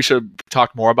 We should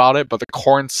talk more about it, but the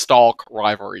Cornstalk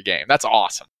rivalry game. That's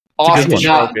awesome. I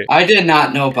did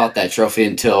not know about that trophy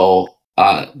until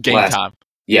game time.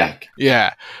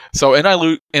 Yeah. So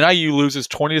NIU loses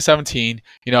 20-17.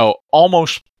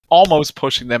 Almost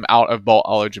pushing them out of bowl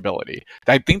eligibility.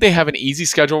 I think they have an easy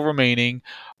schedule remaining,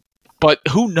 but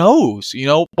who knows?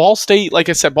 Ball State, like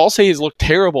I said, Ball State has looked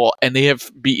terrible, and they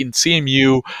have beaten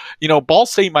CMU. Ball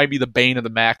State might be the bane of the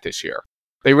MAC this year.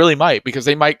 They really might, because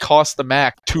they might cost the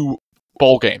MAC 2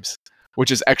 bowl games,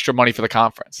 which is extra money for the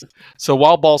conference. So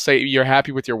while Ball State, you're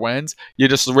happy with your wins, you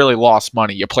just really lost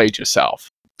money. You played yourself.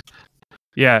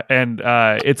 Yeah, and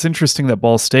it's interesting that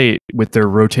Ball State, with their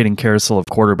rotating carousel of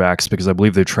quarterbacks, because I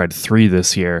believe they tried 3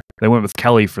 this year, they went with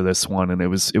Kelly for this one, and it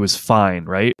was fine,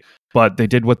 right? But they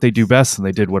did what they do best, and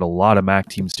they did what a lot of MAC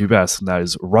teams do best, and that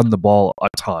is run the ball a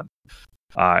ton.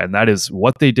 And that is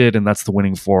what they did, and that's the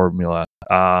winning formula.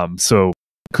 So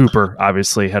Cooper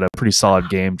obviously had a pretty solid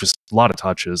game, just a lot of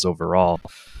touches overall.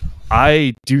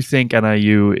 I do think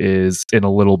NIU is in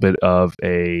a little bit of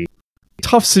a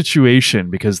tough situation,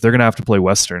 because they're going to have to play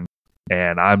Western,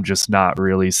 and I'm just not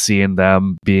really seeing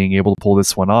them being able to pull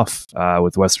this one off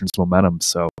with Western's momentum.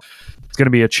 So it's going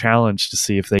to be a challenge to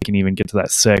see if they can even get to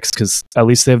that 6, because at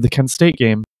least they have the Kent State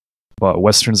game, but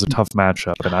Western's a tough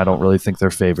matchup, and I don't really think they're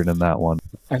favored in that one.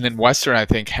 And then Western, I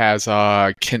think, has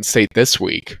Kent State this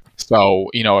week. So,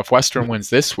 if Western wins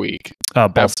this week...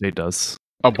 Ball State does.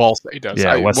 Ball State does.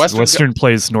 Yeah, Western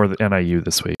plays NIU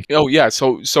this week. Oh, yeah.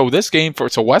 So this game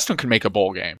Western can make a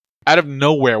bowl game. Out of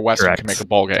nowhere, Western can make a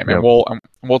bowl game. Yep. And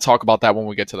we'll talk about that when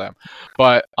we get to them.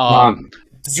 But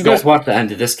did you guys watch the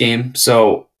end of this game?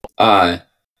 So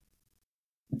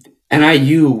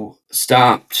NIU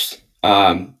stopped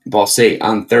Ball State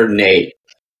on 3rd and 8.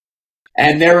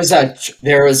 And there was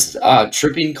a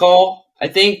tripping call, I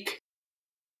think,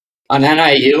 on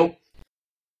NIU.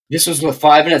 This was with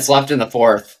 5 minutes left in the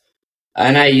 4th.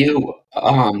 NIU,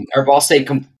 or Ball State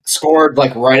scored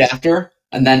like right after,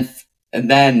 and then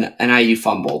NIU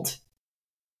fumbled.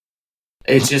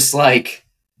 It's just like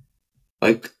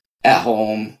at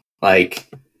home, like,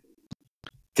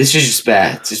 this is just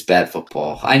bad. It's just bad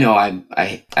football. I know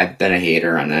I've been a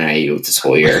hater on NIU this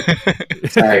whole year.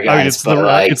 Sorry, guys.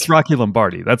 It's Rocky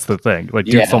Lombardi. That's the thing. Like,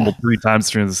 dude fumbled 3 times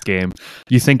during this game.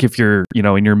 You think if you're,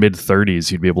 in your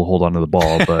mid-30s, you'd be able to hold on to the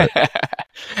ball, but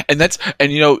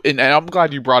and I'm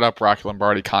glad you brought up Rocky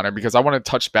Lombardi, Connor, because I want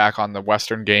to touch back on the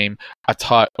Western game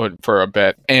for a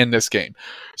bit, and this game.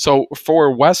 So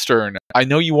for Western, I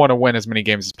know you want to win as many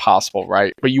games as possible,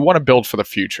 right? But you want to build for the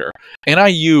future.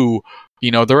 NIU,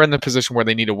 they're in the position where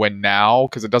they need to win now,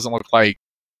 because it doesn't look like,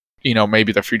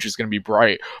 maybe their future is going to be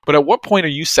bright. But at what point are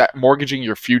you mortgaging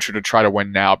your future to try to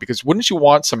win now? Because wouldn't you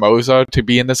want Somoza to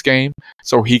be in this game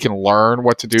so he can learn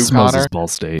what to do, Somoza's Connor? Ball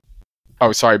State.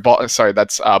 Oh, sorry,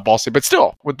 that's Ball State. But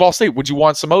still, with Ball State, would you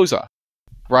want Somoza?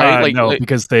 right? No,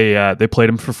 because they played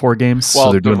him for 4 games,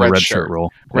 so they're doing the red shirt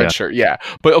rule. Red shirt, yeah.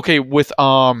 But okay, with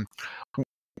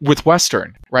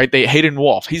Western, right? Hayden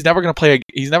Wolf. He's never gonna play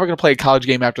a college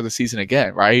game after the season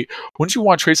again, right? Wouldn't you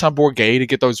want Treson Bourget to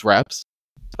get those reps?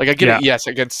 Like I get it, yes,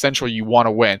 against Central you want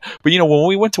to win, but when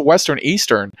we went to Western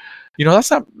Eastern,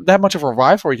 that's not that much of a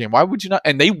rivalry game. Why would you not?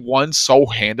 And they won so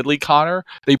handedly, Connor.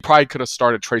 They probably could have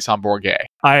started Treson Bourget.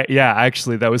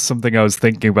 Actually, that was something I was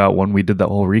thinking about when we did that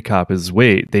whole recap. Is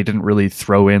they didn't really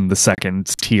throw in the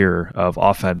second tier of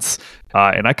offense,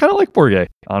 and I kind of like Bourget,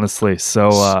 honestly. So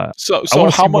I want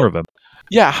to see more of him.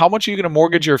 Yeah, how much are you going to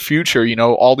mortgage your future?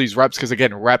 All these reps, because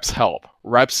again, reps help.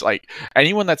 Reps, like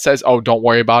anyone that says, "Oh, don't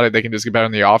worry about it, they can just get better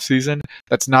in the off season,"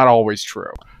 that's not always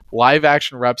true. Live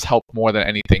action reps help more than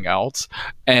anything else,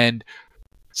 and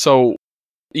so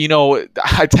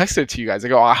I texted it to you guys. I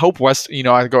go, I hope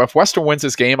if Western wins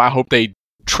this game, I hope they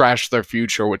trash their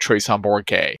future with Treson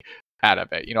Bourget out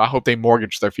of it. I hope they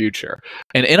mortgage their future.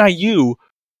 And NIU,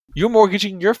 you're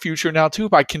mortgaging your future now too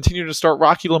by continuing to start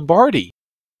Rocky Lombardi.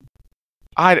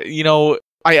 I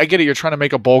get it. You're trying to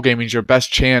make a bowl game means your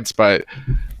best chance, but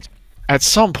at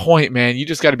some point, man, you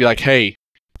just got to be like, hey,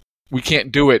 we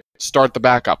can't do it. Start the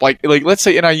backup. Like let's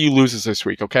say NIU loses this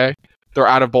week. Okay, they're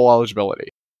out of bowl eligibility.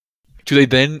 Do they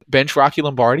then bench Rocky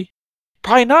Lombardi?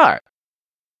 Probably not.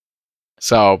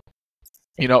 So,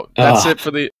 that's it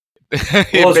for the.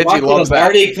 Well,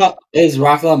 is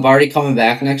Rocky Lombardi coming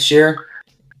back next year?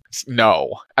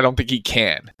 No, I don't think he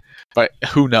can. But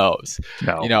who knows?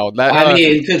 No.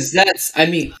 Because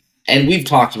and we've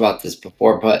talked about this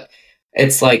before, but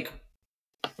it's like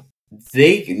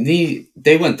they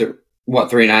went through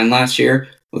 3-9 last year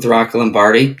with Rocky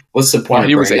Lombardi. What's the point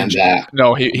of bringing him back?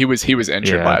 No, he was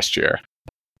injured last year.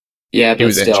 Yeah,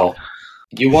 but still,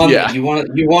 you won. Yeah. You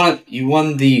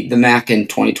won the MAC in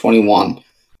 2021.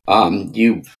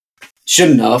 You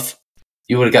shouldn't have.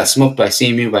 You would have got smoked by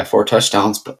CMU by 4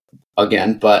 touchdowns, but why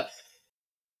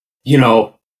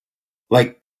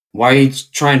are you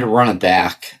trying to run it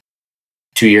back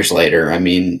 2 years later? I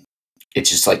mean, it's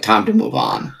just like time to move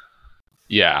on.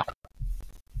 Yeah.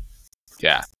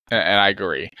 Yeah. And I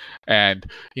agree. And,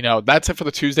 that's it for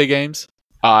the Tuesday games.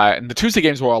 And the Tuesday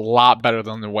games were a lot better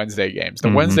than the Wednesday games.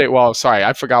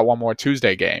 I forgot one more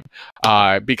Tuesday game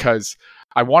because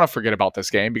I want to forget about this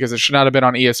game because it should not have been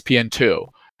on ESPN2.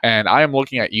 And I am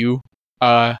looking at you,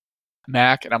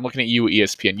 Mac, and I'm looking at you,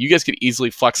 ESPN. You guys could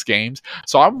easily flex games.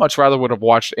 So I much rather would have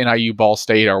watched NIU Ball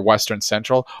State or Western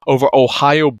Central over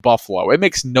Ohio Buffalo. It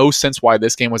makes no sense why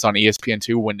this game was on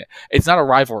ESPN2 when it's not a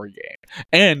rivalry game.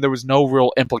 And there was no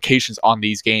real implications on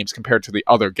these games compared to the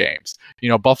other games.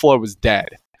 Buffalo was dead.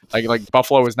 Like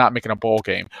Buffalo was not making a bowl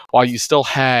game, while you still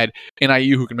had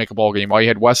NIU who can make a bowl game, while you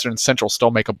had Western Central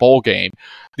still make a bowl game.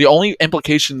 The only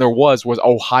implication there was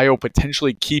Ohio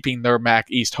potentially keeping their MAC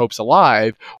East hopes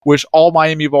alive, which all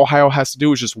Miami of Ohio has to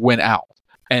do is just win out.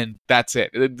 And that's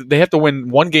it. They have to win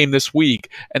one game this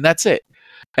week, and that's it.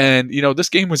 And, this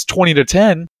game was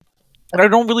 20-10. And I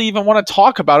don't really even want to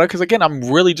talk about it because, again, I'm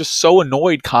really just so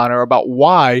annoyed, Connor, about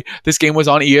why this game was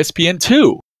on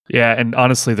ESPN2. Yeah, and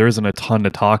honestly, there isn't a ton to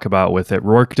talk about with it.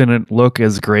 Rourke didn't look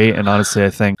as great, and honestly, I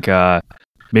think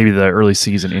maybe the early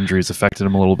season injuries affected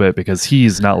him a little bit because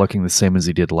he's not looking the same as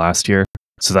he did last year.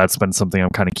 So that's been something I'm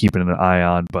kind of keeping an eye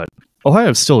on. But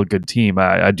Ohio's still a good team.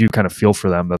 I do kind of feel for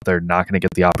them that they're not going to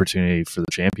get the opportunity for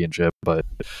the championship, but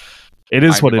it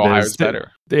is what it is.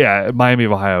 Better. Yeah, Miami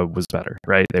of Ohio was better,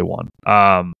 right? They won.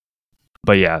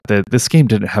 But yeah, this game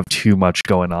didn't have too much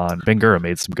going on. Bangura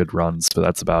made some good runs, but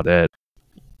that's about it.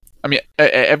 I mean,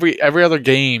 every other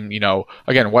game,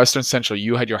 again, Western Central,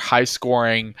 you had your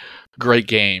high-scoring, great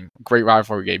game, great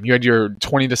rivalry game. You had your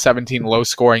 20-17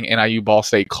 low-scoring NIU Ball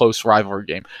State close rivalry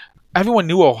game. Everyone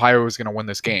knew Ohio was going to win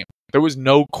this game. There was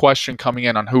no question coming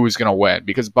in on who was going to win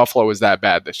because Buffalo was that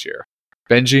bad this year.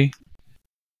 Benji?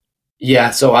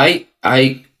 Yeah, so I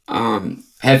have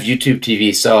YouTube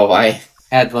TV, so I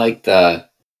had the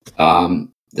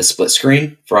split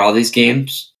screen for all these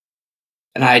games.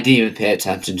 And I didn't even pay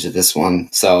attention to this one,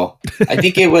 so I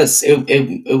think it was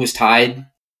tied,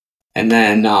 and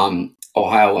then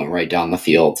Ohio went right down the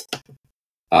field.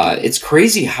 It's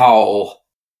crazy how,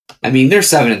 they're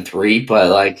 7-3,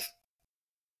 but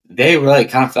they really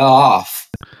kind of fell off.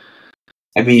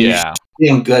 Yeah,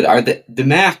 good. Are the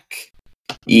MAC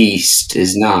East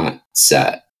is not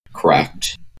set,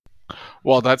 correct?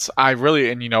 Well,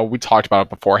 we talked about it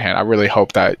beforehand. I really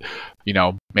hope that,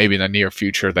 maybe in the near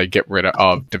future they get rid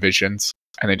of divisions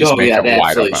and they just make them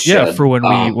wide open. Yeah, for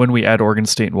when we add Oregon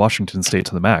State and Washington State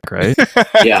to the MAC, right?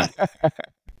 Yeah.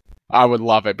 I would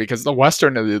love it because the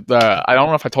Western, I don't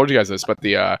know if I told you guys this, but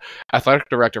the athletic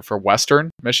director for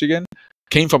Western Michigan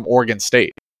came from Oregon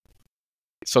State.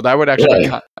 So that would actually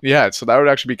so that would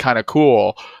actually be kind of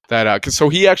cool that so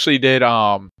he actually did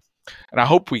and I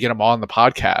hope we get them all on the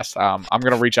podcast. I'm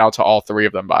going to reach out to all three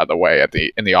of them, by the way,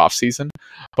 in the off season.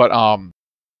 But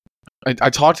I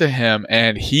talked to him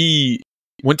and he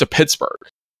went to Pittsburgh,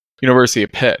 University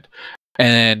of Pitt.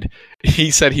 And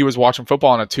he said he was watching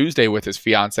football on a Tuesday with his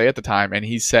fiance at the time. And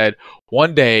he said,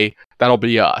 one day that'll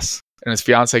be us. And his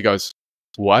fiance goes,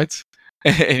 what?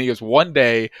 And he goes, one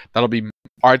day that'll be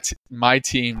my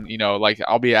team, like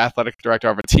I'll be athletic director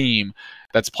of a team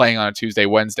that's playing on a Tuesday,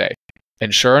 Wednesday.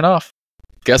 And sure enough,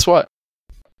 guess what?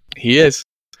 He is.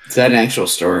 Is that an actual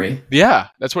story? Yeah,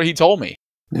 that's what he told me.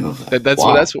 No.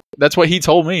 That's what he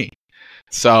told me.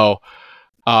 So,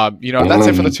 that's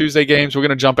it for the Tuesday games. We're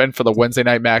gonna jump in for the Wednesday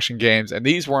night action games, and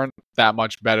these weren't that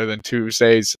much better than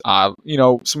Tuesdays.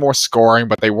 Some more scoring,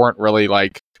 but they weren't really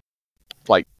like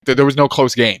there was no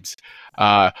close games.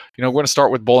 We're going to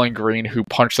start with Bowling Green, who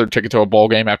punched their ticket to a bowl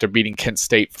game after beating Kent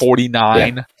State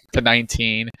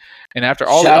 49-19, and after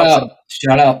all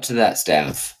shout out to that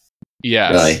staff.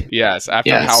 Yes, really. Yes.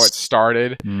 After how it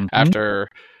started, after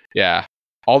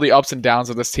all the ups and downs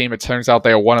of this team, it turns out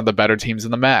they are one of the better teams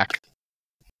in the MAC.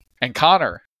 And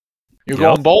Connor, you're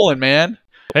going bowling, man.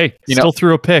 Hey, still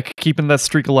threw a pick, keeping that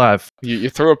streak alive. You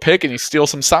threw a pick and you steal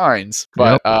some signs,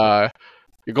 but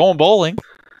you're going bowling.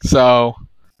 So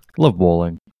love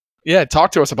bowling. Yeah,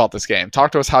 talk to us about this game.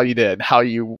 Talk to us how you did, how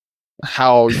you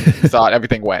thought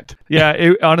everything went.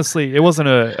 Yeah, honestly, it wasn't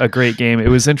a great game. It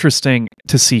was interesting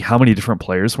to see how many different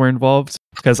players were involved,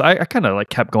 because I kind of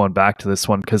kept going back to this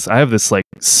one because I have this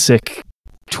sick,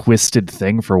 twisted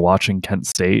thing for watching Kent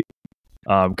State.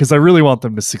 Because I really want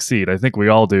them to succeed. I think we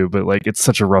all do, but it's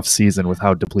such a rough season with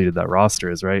how depleted that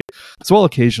roster is, right? So I'll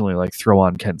occasionally throw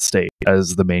on Kent State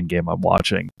as the main game I'm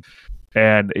watching.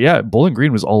 And yeah, Bowling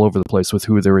Green was all over the place with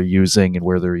who they were using and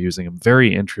where they were using them.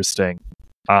 Very interesting.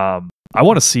 I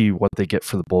want to see what they get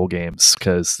for the bowl games,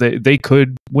 because they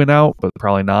could win out, but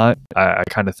probably not. I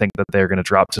kind of think that they're going to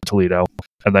drop to Toledo,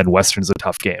 and then Western's a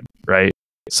tough game, right?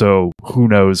 So who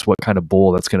knows what kind of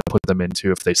bowl that's going to put them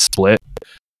into if they split.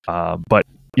 But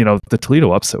the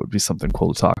Toledo upset would be something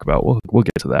cool to talk about. We'll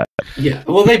get to that. Yeah.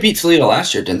 Well, they beat Toledo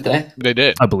last year, didn't they? They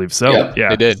did. I believe so. Yeah,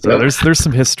 they did. So there's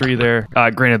some history there.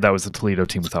 Granted, that was the Toledo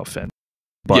team without Finn.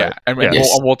 But,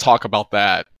 we'll talk about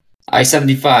that.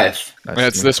 I-75.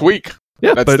 That's this week.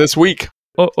 Yeah, that's this week.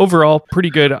 Overall, pretty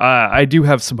good. I do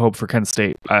have some hope for Kent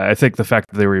State. I think the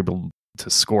fact that they were able to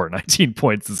score 19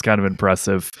 points is kind of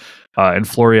impressive. And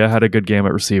Floria had a good game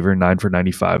at receiver, 9 for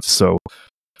 95. So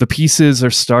the pieces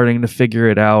are starting to figure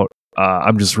it out.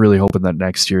 I'm just really hoping that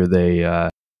next year they're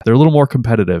a little more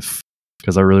competitive,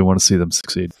 because I really want to see them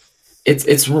succeed.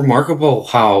 It's remarkable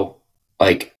how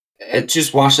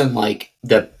just watching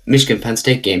the Michigan Penn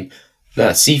State game,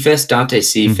 the Cephas, Dante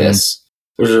Cephas,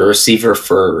 was a receiver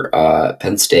for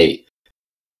Penn State,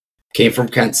 came from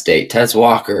Kent State. Tez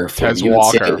Walker from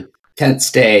UNC, Kent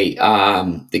State.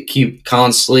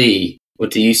 Colin Slee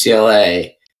went to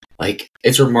UCLA.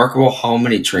 It's remarkable how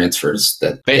many transfers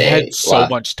that they had so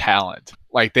much talent.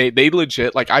 They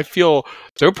legit, I feel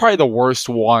they're probably the worst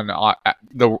one,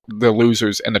 the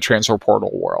losers in the transfer portal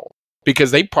world,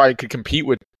 because they probably could compete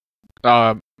with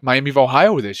Miami of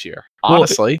Ohio this year.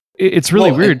 Honestly, it's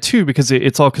really weird too, because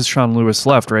it's all because Sean Lewis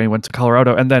left, right? He went to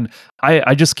Colorado, and then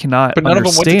I just cannot. But none of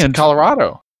them went to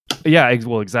Colorado. Yeah,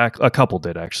 well, exactly. A couple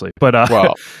did actually, but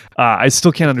I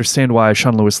still can't understand why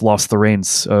Sean Lewis lost the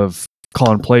reins of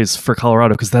calling plays for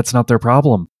Colorado, because that's not their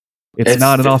problem. It's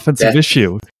not an offensive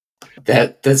issue.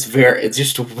 It's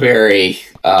just very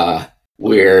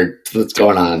weird what's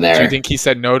going on there. Do you think he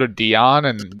said no to Dion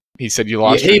and he said you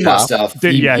lost? He must have.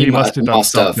 He must have done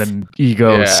something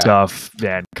ego stuff.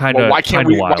 Then kind of. Why can't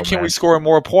we score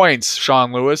more points,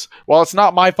 Sean Lewis? Well, it's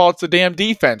not my fault. It's the damn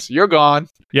defense. You're gone.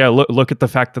 Yeah, look at the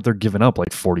fact that they're giving up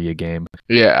 40 a game.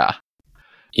 Yeah.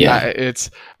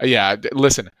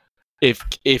 Listen.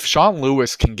 If Sean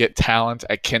Lewis can get talent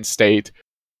at Kent State,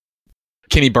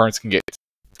 Kenny Burns can get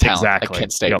talent at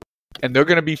Kent State. Yep. And they're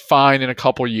going to be fine in a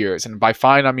couple years. And by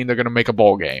fine, I mean they're going to make a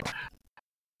bowl game.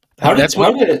 How did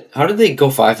they go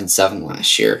 5-7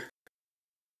 last year?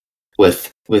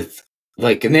 With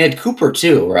and they had Cooper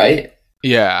too, right?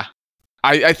 Yeah.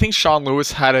 I think Sean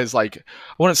Lewis had his I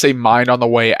wouldn't say mind on the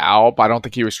way out, but I don't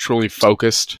think he was truly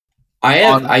focused.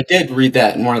 I did read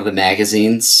that in one of the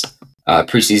magazines.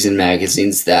 Preseason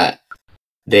magazines, that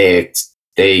they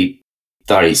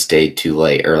thought he stayed too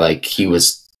late, or he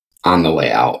was on the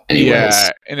way out anyways.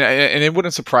 Yeah, and it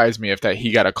wouldn't surprise me if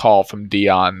he got a call from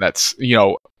Dion that's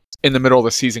in the middle of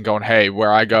the season going, hey,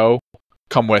 where I go,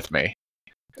 come with me.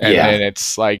 And then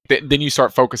it's like, then you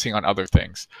start focusing on other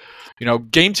things. You know,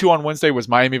 game 2 on Wednesday was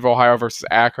Miami of Ohio versus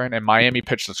Akron, and Miami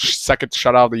pitched the second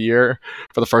shutout of the year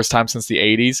for the first time since the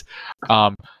 80s.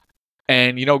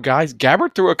 And, you know, guys,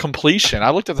 Gabbert threw a completion.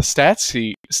 I looked at the stat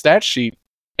sheet,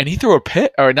 and he threw a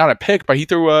pick, or not a pick, but he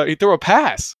threw a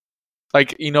pass.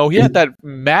 Like, you know, he had that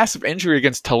massive injury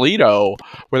against Toledo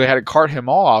where they had to cart him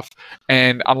off.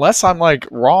 And unless I'm, like,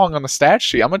 wrong on the stat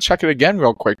sheet, I'm going to check it again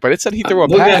real quick. But it said he threw a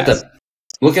pass.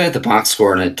 Looking at the box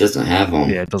score, and it doesn't have him.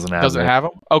 Yeah, it doesn't have Doesn't have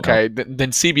him? Okay, no.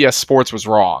 Then CBS Sports was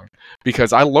wrong.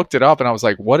 Because I looked it up, and I was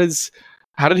like,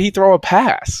 how did he throw a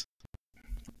pass?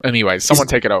 Anyway, someone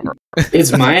take it over.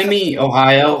 It's Miami,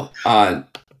 Ohio.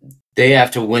 They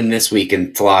have to win this week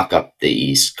and lock up the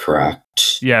East,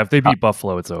 correct? Yeah, if they beat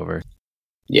Buffalo, it's over.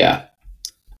 Yeah.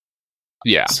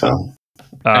 Yeah. So,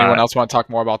 anyone else want to talk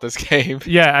more about this game?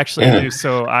 Yeah, actually I do.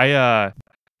 So I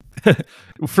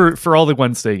for all the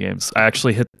Wednesday games, I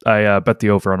actually bet the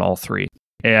over on all 3.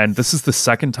 And this is the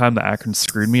second time that Akron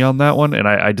screwed me on that one, and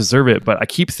I deserve it, but I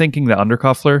keep thinking that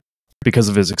Undercuffler, because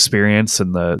of his experience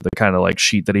and the kind of like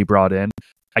sheet that he brought in,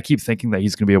 I keep thinking that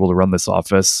he's going to be able to run this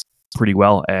office pretty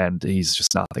well, and he's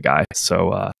just not the guy.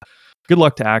 So good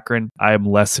luck to Akron. I am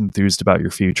less enthused about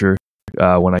your future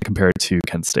when I compare it to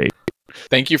Kent State.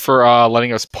 Thank you for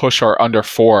letting us push our under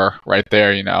 4 right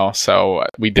there, you know. So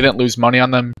we didn't lose money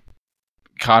on them.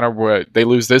 Connor, they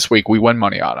lose this week, we win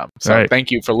money on them. So Thank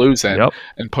you for losing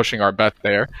and pushing our bet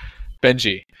there.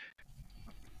 Benji,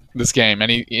 this game,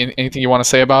 anything you want to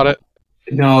say about it?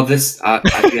 No,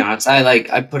 I'll be honest.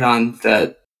 I put on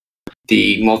the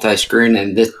multi-screen,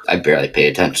 and I barely pay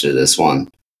attention to this one.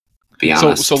 To be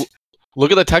honest. So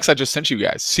look at the text I just sent you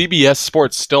guys. CBS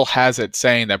Sports still has it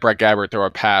saying that Brett Gabbert threw a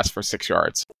pass for 6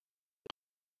 yards.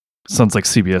 Sounds like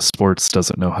CBS Sports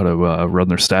doesn't know how to run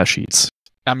their stat sheets.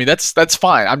 I mean, that's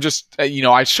fine. I'm just, you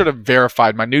know, I should have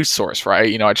verified my news source, right?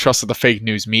 You know, I trusted the fake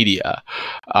news media.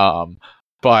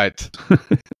 But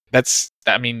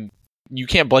I mean, you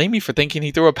can't blame me for thinking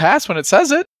he threw a pass when it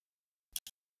says it.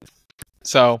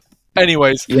 So,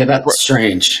 anyways. Yeah, that's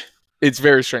strange. It's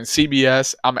very strange.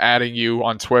 CBS, I'm adding you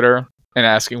on Twitter and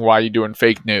asking why you're doing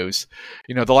fake news.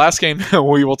 You know, the last game that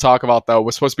we will talk about, though,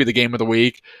 was supposed to be the game of the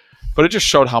week, but it just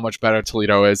showed how much better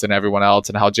Toledo is than everyone else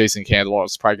and how Jason Candelo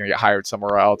is probably going to get hired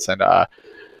somewhere else. And,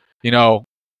 you know,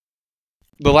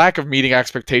 the lack of meeting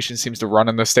expectations seems to run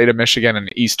in the state of Michigan, and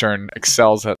Eastern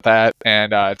excels at that.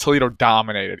 And Toledo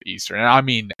dominated Eastern, and I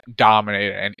mean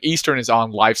dominated. And Eastern is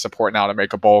on life support now to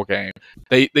make a bowl game.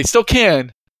 They still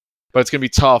can, but it's going to be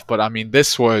tough. But I mean,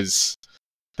 this was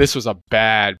a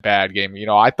bad game. You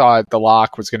know, I thought the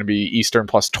lock was going to be Eastern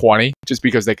plus 20 just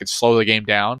because they could slow the game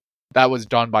down. That was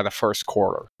done by the first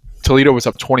quarter. Toledo was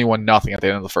up 21-0 at the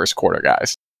end of the first quarter,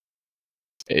 guys.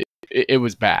 It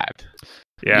was bad.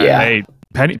 Yeah. Hey,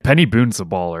 Penny Boone's a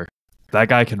baller. That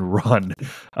guy can run.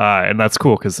 And that's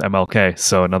cool because MLK.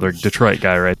 So another Detroit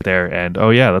guy right there. And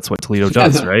that's what Toledo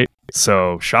does, right?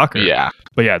 So shocker. Yeah.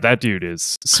 But yeah, that dude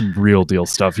is some real deal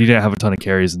stuff. He didn't have a ton of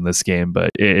carries in this game, but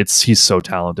he's so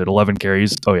talented. 11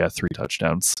 carries. 3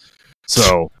 touchdowns.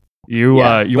 So you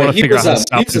want to figure out how to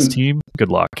stop this team? Good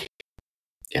luck.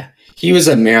 Yeah. He was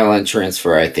a Maryland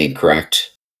transfer, I think,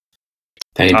 correct?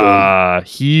 Penny Boone?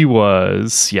 He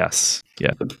was, yes.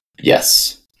 Yeah.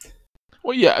 Yes.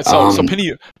 Well, yeah, so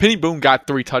Penny Boone got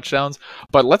 3 touchdowns,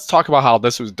 but let's talk about how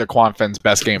this was DeQuan Finn's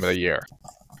best game of the year.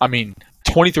 I mean,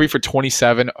 23 for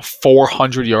 27,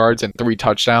 400 yards, and 3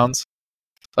 touchdowns.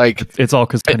 Like, it's all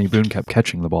because Penny Boone kept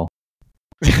catching the ball.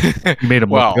 He made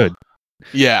him look good.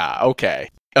 Yeah, okay.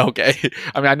 I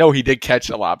mean, I know he did catch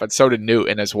a lot, but so did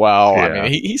Newton as well. Yeah. I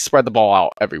mean, he spread the ball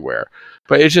out everywhere.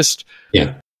 But it's just,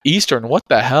 Eastern, what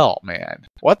the hell, man?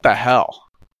 What the hell?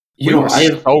 We were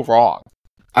so wrong.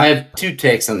 I have 2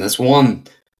 takes on this. One,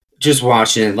 just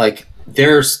watching it,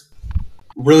 there's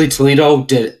really Toledo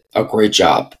did a great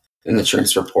job in the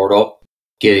transfer portal,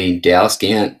 getting Dallas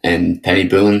Gant and Penny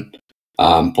Boone.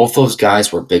 Both those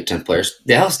guys were Big Ten players.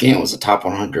 Dallas Gant was a top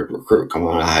 100 recruit coming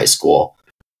out of high school.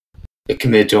 It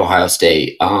committed to Ohio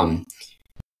State.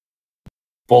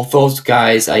 Both those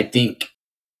guys, I think,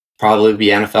 probably be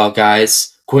NFL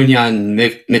guys.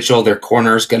 Quinion Mitchell, their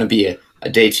corner, is going to be a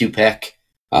day 2 pick.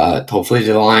 Hopefully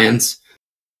to the Lions.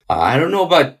 I don't know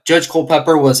about Judge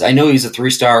Culpepper. I know he's a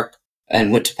 3-star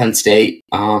and went to Penn State.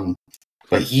 But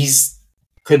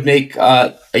could make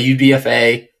a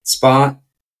UDFA spot.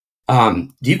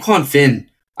 DeQuan Finn,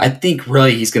 I think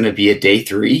really he's going to be a day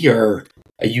 3 or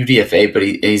a UDFA, but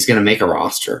he's going to make a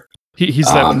roster. He's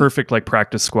that perfect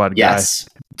practice squad guy. Yes.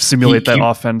 Simulate that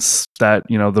offense, that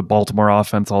the Baltimore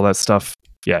offense, all that stuff.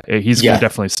 Yeah, he's going to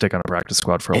definitely stick on a practice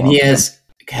squad for a while. And he has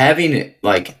having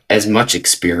like as much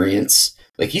experience.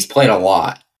 Like he's played a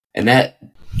lot,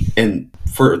 and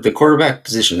for the quarterback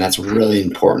position, that's really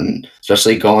important,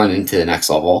 especially going into the next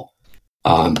level.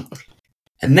 And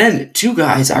then two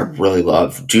guys I really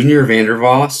love, Junior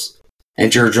Vandervoss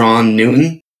and Jerjon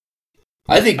Newton.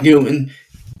 I think Newton,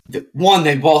 one,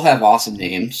 they both have awesome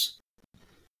names.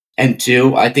 And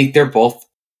two, I think they're both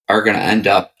are going to end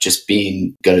up just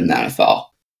being good in the NFL.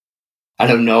 I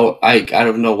don't know. I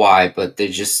don't know why, but they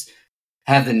just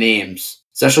have the names,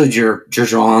 especially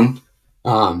Jerjon.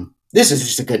 This is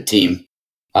just a good team.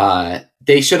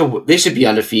 They should be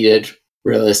undefeated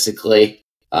realistically.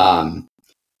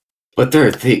 But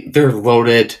they're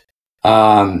loaded.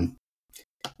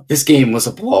 This game was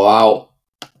a blowout.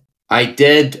 I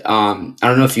don't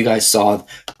know if you guys saw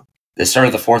the start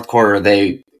of the fourth quarter.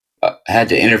 They had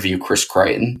to interview Chris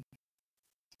Creighton,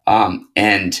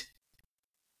 and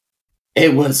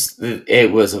it was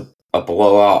a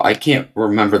blowout. I can't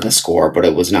remember the score, but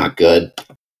it was not good.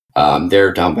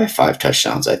 They're down by 5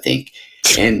 touchdowns, I think.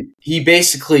 And he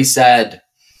basically said,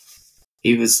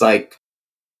 he was like,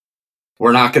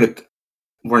 we're not gonna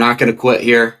quit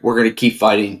here. We're gonna keep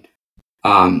fighting.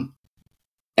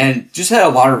 And just had a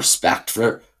lot of respect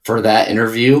for that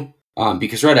interview.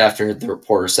 Because right after, the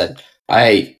reporter said,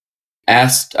 I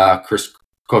asked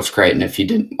Coach Creighton if he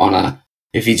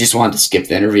just wanted to skip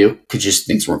the interview because just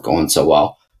things weren't going so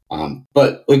well.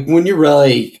 But like when you're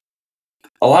really,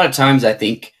 a lot of times I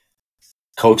think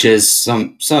coaches,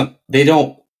 some they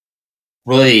don't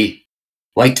really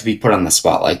like to be put on the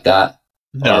spot like that.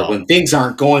 No. Or when things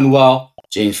aren't going well,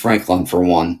 James Franklin for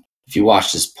one. If you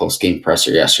watched his post-game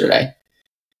presser yesterday,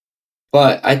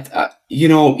 but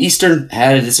Eastern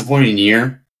had a disappointing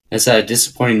year.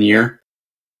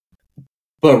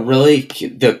 But really,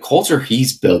 the culture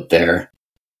he's built there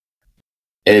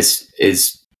is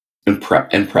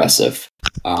impressive.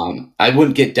 I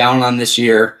wouldn't get down on this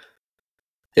year.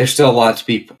 There's still a lot to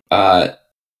be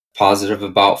positive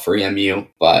about for EMU,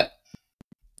 but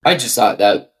I just thought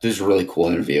that this was a really cool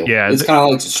interview. Yeah, it's kind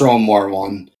of like Stroman Moore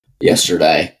one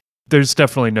yesterday. There's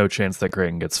definitely no chance that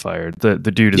Creighton gets fired. The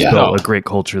dude has built a great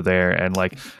culture there, and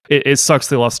like it sucks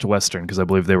they lost to Western because I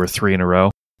believe they were 3 in a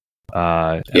row.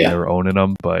 And they were owning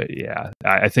them. But yeah,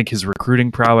 I think his recruiting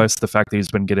prowess, the fact that he's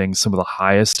been getting some of the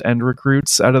highest end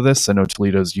recruits out of this. I know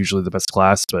Toledo's usually the best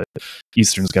class, but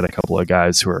Eastern's got a couple of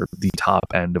guys who are the top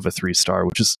end of a 3-star,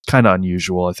 which is kind of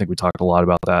unusual. I think we talked a lot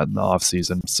about that in the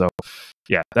offseason. So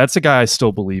yeah, that's a guy I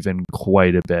still believe in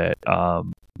quite a bit.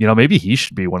 Maybe he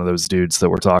should be one of those dudes that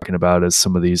we're talking about as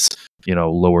some of these,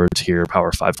 lower tier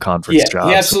Power 5 conference jobs.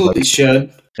 He absolutely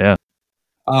should. Yeah.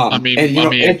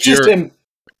 It's just him.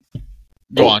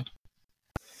 Go on.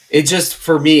 It just,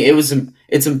 for me,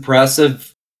 it's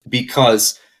impressive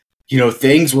because,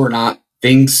 things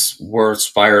were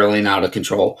spiraling out of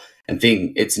control, and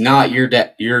it's not your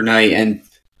night, and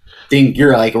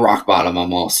you're like rock bottom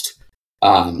almost,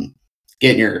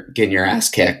 getting your ass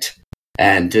kicked,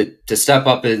 and to step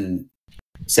up and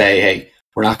say, hey,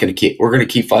 we're going to keep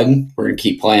fighting, we're going to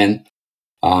keep playing.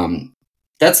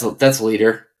 That's a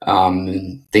leader.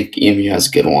 And I think EMU has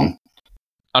a good one.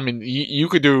 I mean, you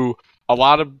could do a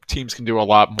lot of teams can do a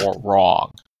lot more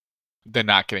wrong than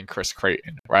not getting Chris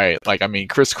Creighton, right? Like, I mean,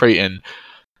 Chris Creighton,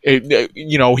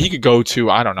 he could go to,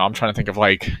 I don't know, I'm trying to think of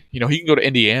he can go to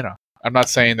Indiana. I'm not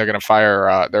saying they're going to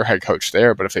fire their head coach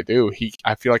there, but if they do,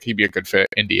 I feel like he'd be a good fit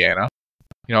at Indiana.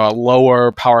 A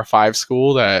lower Power 5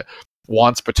 school that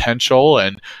wants potential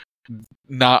and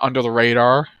not under the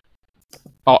radar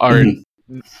or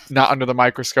not under the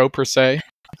microscope per se,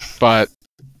 but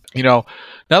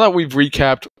now that we've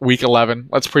recapped Week 11,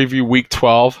 let's preview Week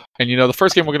 12. And, the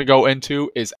first game we're going to go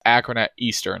into is Akron at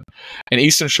Eastern. And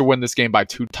Eastern should win this game by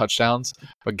 2 touchdowns.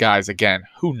 But, guys, again,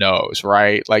 who knows,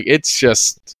 right? Like, it's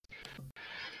just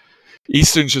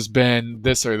Eastern's just been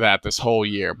this or that this whole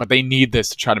year. But they need this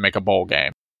to try to make a bowl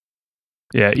game.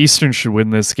 Yeah, Eastern should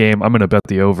win this game. I'm going to bet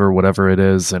the over, whatever it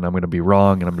is, and I'm going to be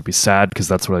wrong, and I'm going to be sad because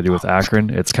that's what I do with Akron.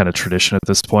 It's kind of tradition at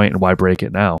this point, and why break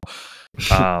it now?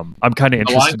 I'm kind of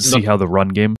interested to see how the run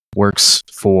game works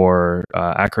for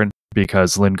Akron,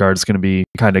 because Lingard's going to be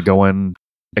kind of going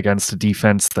against a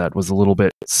defense that was a little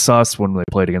bit sus when they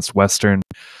played against Western.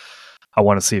 I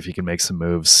want to see if he can make some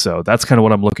moves. So that's kind of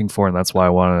what I'm looking for, and that's why I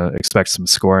want to expect some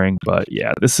scoring. But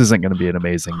yeah, this isn't going to be an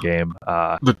amazing game.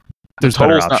 There's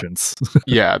better options.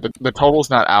 The total's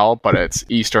not out, but it's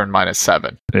Eastern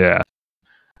 -7. Yeah.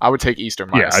 I would take Eastern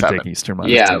 -7. Yeah, I'd take Eastern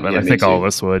 -7. I think all of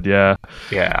us would, yeah.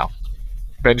 Yeah.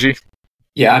 Benji?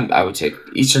 Yeah, I would take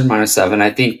Eastern -7. I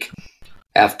think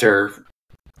after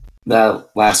the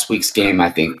last week's game, I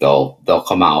think they'll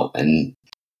come out and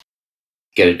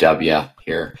get a W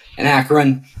here. And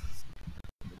Akron,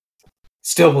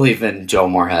 still believe in Joe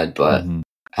Moorhead, but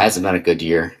hasn't been a good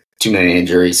year. Too many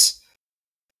injuries.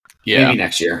 Yeah. Maybe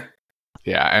next year.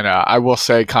 Yeah, and I will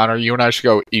say, Connor, you and I should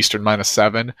go Eastern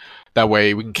 -7. That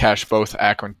way we can cash both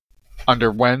Akron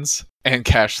under wins and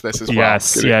cash this as well.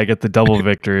 Yes, get the double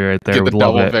victory right there. Get the We'd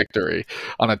love double it. victory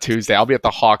on a Tuesday. I'll be at the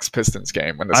Hawks-Pistons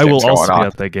game when this I game's will also going be on.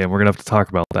 at that game. We're going to have to talk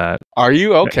about that. Are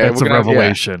you? Okay. That's a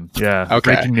revelation. Yeah.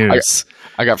 Okay. Breaking news.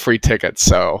 I got free tickets,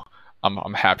 so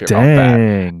I'm happy about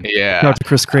Dang. that. Yeah. Shout out to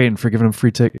Chris Creighton for giving him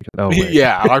free tickets. Oh, wait.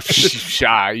 Yeah.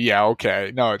 Yeah,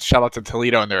 okay. No, shout out to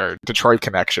Toledo and their Detroit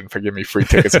connection for giving me free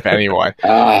tickets, if anyone.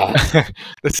 The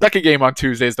second game on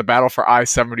Tuesday is the battle for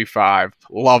I-75.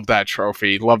 Love that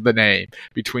trophy. Love the name.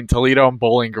 Between Toledo and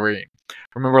Bowling Green.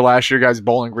 Remember last year, guys,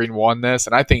 Bowling Green won this,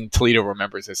 and I think Toledo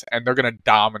remembers this, and they're going to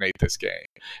dominate this game.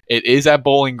 It is at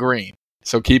Bowling Green,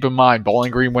 so keep in mind,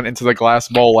 Bowling Green went into the Glass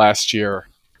Bowl last year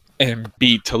and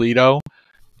beat Toledo.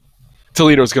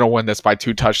 Toledo's going to win this by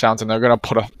 2 touchdowns, and they're going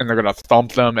to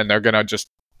thump them, and they're going to just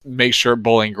make sure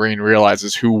Bowling Green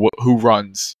realizes who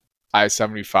runs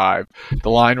I-75. The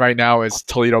line right now is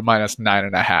Toledo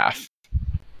 -9.5.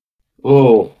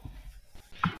 Oh,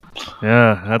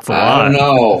 yeah, that's a lot. I don't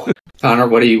know, Connor.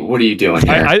 What are you doing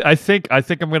here? I think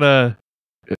I'm gonna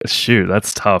shoot.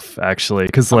 That's tough, actually,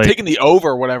 because I'm taking the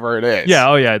over, whatever it is. Yeah.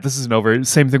 Oh, yeah. This isn't over.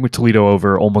 Same thing with Toledo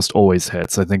over. Almost always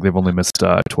hits. I think they've only missed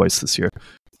twice this year.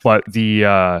 But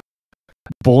the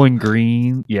Bowling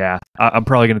Green, yeah, I'm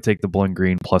probably gonna take the Bowling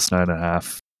Green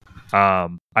 +9.5.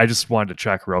 I just wanted to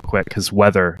check real quick because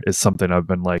weather is something I've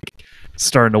been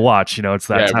starting to watch. It's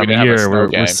that time of year where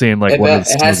we're seeing one of the snow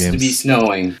games. It has to be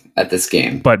snowing at this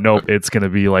game, but nope, it's going to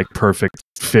be perfect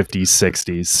 50s,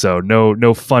 60s. So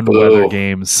no fun weather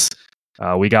games.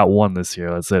 We got one this year.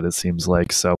 That's it. It seems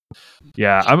like so.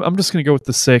 Yeah, I'm just going to go with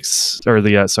the 6 or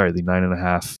the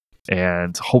 9.5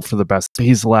 and hope for the best.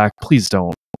 Bazelak, please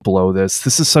don't blow this.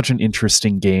 This is such an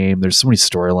interesting game. There's so many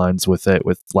storylines with it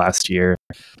with last year.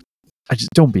 I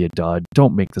just don't be a dud.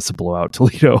 Don't make this a blowout,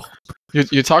 Toledo.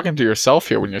 You're talking to yourself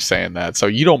here when you're saying that, so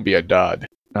you don't be a dud.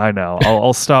 I know.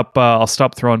 I'll stop. I'll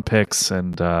stop throwing picks,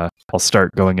 and I'll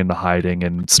start going into hiding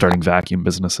and starting vacuum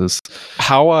businesses.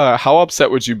 How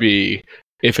upset would you be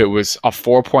if it was a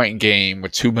 4-point game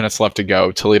with 2 minutes left to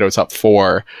go? Toledo's up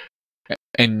 4,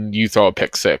 and you throw a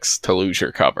pick 6 to lose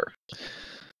your cover.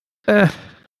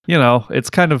 It's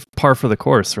kind of par for the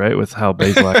course, right? With how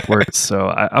Bazelak works, so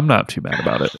I'm not too mad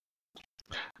about it.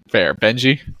 Fair,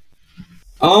 Benji.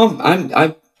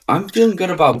 I'm feeling good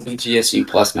about BGSU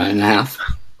 +9.5,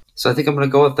 so I think I'm going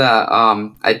to go with that.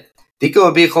 I think it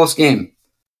would be a close game.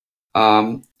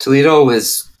 Toledo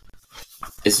is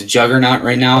a juggernaut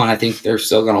right now, and I think they're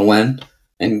still going to win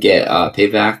and get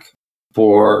payback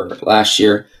for last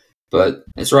year. But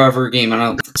it's a rivalry game. I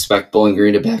don't expect Bowling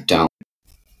Green to back down.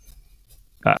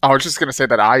 I was just going to say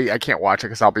that I can't watch it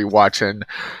because I'll be watching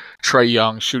Trae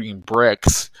Young shooting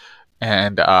bricks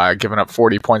and giving up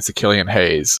 40 points to Killian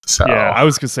Hayes. So yeah, I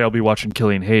was going to say I'll be watching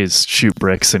Killian Hayes shoot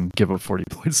bricks and give up 40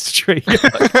 points to Trae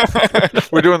Young.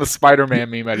 We're doing the Spider-Man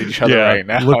meme at each other right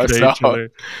now. Looking at each other.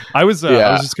 I was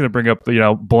just going to bring up,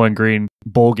 Bowling Green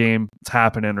bowl game. It's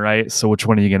happening, right? So which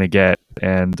one are you going to get?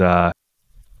 And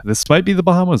this might be the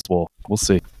Bahamas Bowl. We'll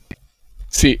see.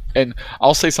 See, and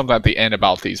I'll say something at the end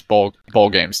about these bowl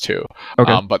games too.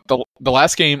 Okay. But the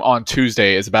last game on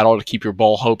Tuesday is a battle to keep your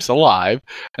bowl hopes alive,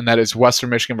 and that is Western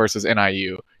Michigan versus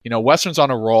NIU. Western's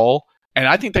on a roll, and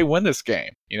I think they win this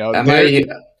game.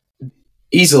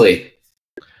 Easily.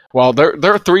 Well, they're a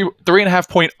 3.5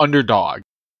 point underdog.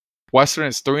 Western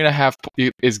is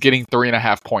getting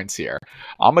 3.5 points here.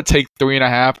 I'm gonna take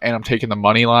 3.5, and I'm taking the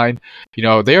money line.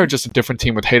 They are just a different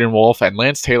team with Hayden Wolf, and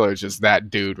Lance Taylor is just that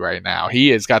dude right now. He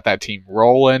has got that team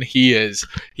rolling. He's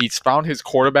found his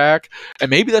quarterback, and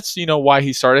maybe that's why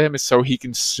he started him, is so he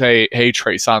can say, "Hey,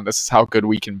 Trayson, this is how good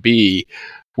we can be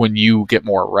when you get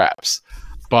more reps."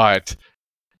 But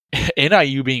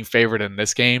NIU being favored in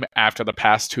this game after the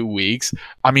past 2 weeks,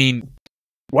 I mean,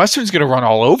 Western's gonna run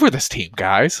all over this team,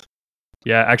 guys.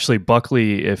 Yeah, actually,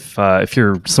 Buckley, if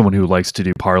you're someone who likes to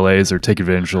do parlays or take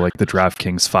advantage of the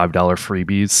DraftKings $5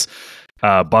 freebies,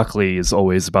 Buckley is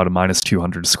always about a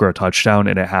 -200 to score a touchdown,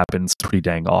 and it happens pretty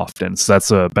dang often. So that's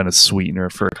been a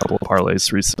sweetener for a couple of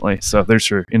parlays recently. So there's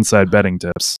your inside betting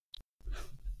tips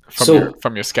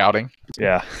from your scouting.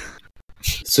 Yeah.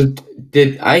 So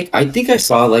I think I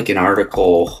saw an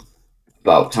article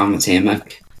about Thomas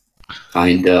Hammock,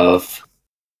 kind of.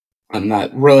 I'm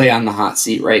not really on the hot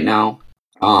seat right now.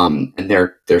 And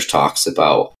there's talks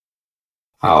about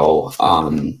how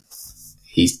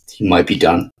he might be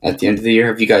done at the end of the year.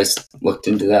 Have you guys looked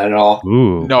into that at all?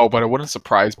 Ooh. No, but it wouldn't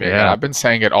surprise me. Yeah. And I've been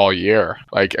saying it all year.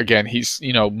 Like, again, he's,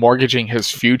 mortgaging his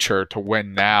future to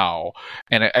win now.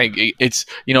 And it's,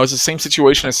 it's the same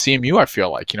situation as CMU, I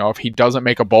feel like. If he doesn't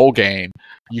make a bowl game,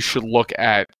 you should look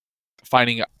at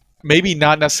finding maybe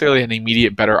not necessarily an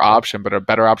immediate better option, but a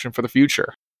better option for the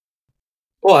future.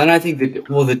 Well, and I think that,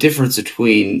 the difference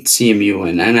between CMU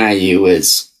and NIU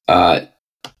is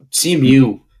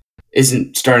CMU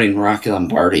isn't starting Rocky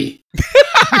Lombardi.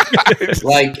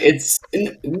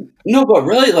 No, but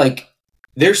really,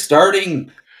 they're starting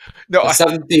a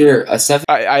seventh year.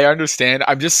 I understand.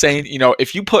 I'm just saying,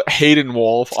 if you put Hayden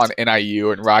Wolf on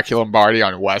NIU and Rocky Lombardi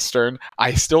on Western,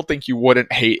 I still think you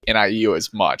wouldn't hate NIU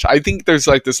as much. I think there's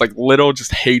this little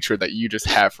just hatred that you just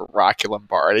have for Rocky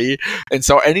Lombardi, and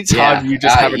so anytime you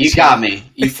just have you got me,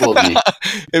 you fooled me.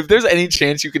 If there's any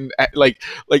chance you can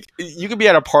you can be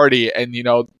at a party and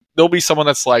there'll be someone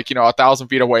that's 1,000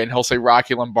 feet away and he'll say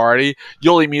Rocky Lombardi,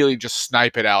 you'll immediately just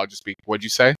snipe it out. Just be, what'd you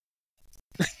say?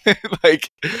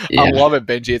 I love it,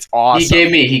 Benji. It's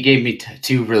awesome. He gave me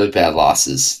two really bad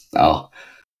losses. I'll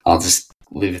just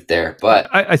leave it there. But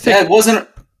I think it wasn't.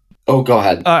 Oh, go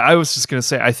ahead. I was just gonna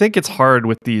say, I think it's hard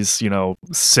with these, 6th,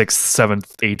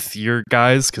 7th, 8th year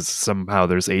guys, because somehow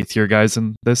there's 8th year guys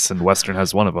in this, and Western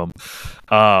has one of them.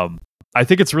 I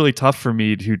think it's really tough for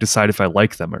me to decide if I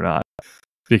like them or not,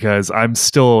 because I'm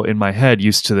still in my head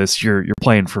used to this. You're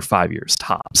playing for 5 years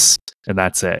tops, and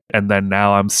that's it. And then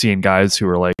now I'm seeing guys who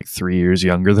are 3 years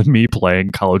younger than me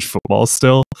playing college football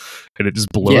still, and it just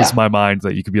blows my mind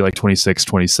that you could be 26,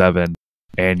 27,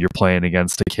 and you're playing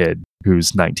against a kid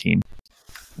who's 19.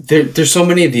 There's so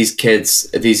many of these kids,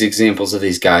 these examples of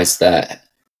these guys that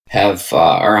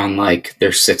are on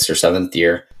their 6th or 7th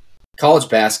year. College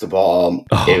basketball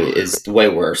is way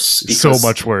worse. So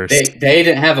much worse. They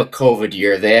didn't have a COVID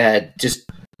year. They had just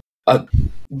a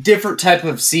different type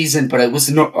of season, but it was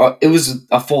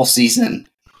a full season.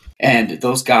 And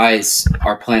those guys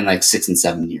are playing 6 and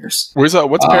 7 years. What's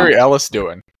Perry Ellis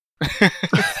doing?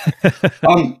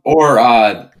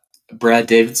 Or Brad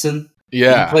Davidson.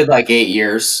 Yeah, he played 8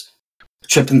 years,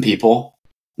 tripping people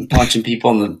and punching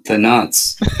people in the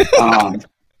nuts.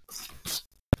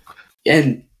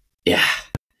 And yeah,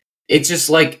 it's just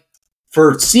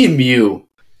for CMU,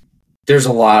 there's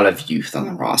a lot of youth on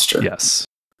the roster. Yes,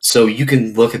 so you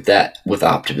can look at that with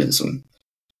optimism.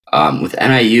 With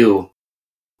NIU,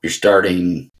 you're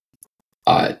starting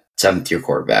 7th year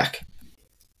quarterback.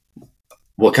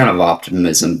 What kind of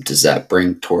optimism does that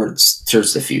bring towards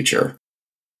the future?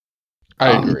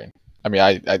 I agree. I mean,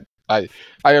 I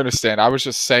understand. I was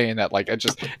just saying that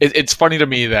it's funny to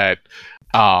me that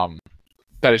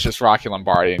that it's just Rocky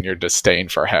Lombardi and your disdain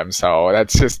for him. So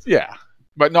that's just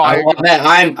But no,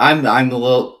 I'm a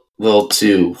little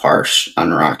too harsh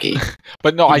on Rocky.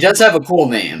 But no, he does have a cool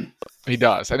name. He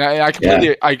does, and I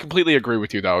completely agree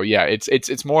with you though. Yeah,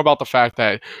 it's more about the fact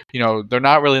that they're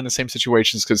not really in the same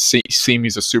situations because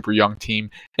CMU's a super young team.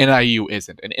 NIU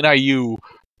isn't, and NIU,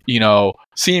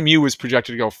 CMU was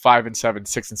projected to go 5-7,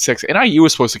 6-6. NIU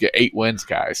was supposed to get 8 wins,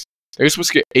 guys. They were supposed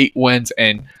to get 8 wins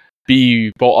and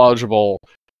be bowl eligible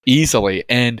easily,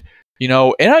 and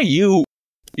NIU.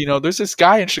 There's this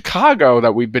guy in Chicago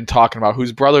that we've been talking about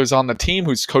whose brother's on the team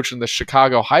who's coaching the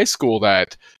Chicago high school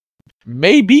that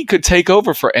maybe could take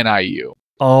over for NIU.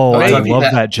 Oh, I love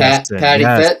that, Justin. Patty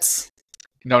Fitz?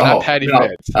 No, not Patty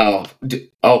Fitz.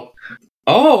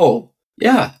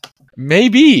 Yeah.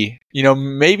 Maybe.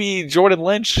 Maybe Jordan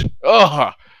Lynch.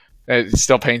 It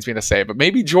still pains me to say it, but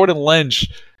maybe Jordan Lynch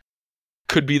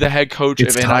could be the head coach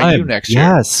of NIU next year.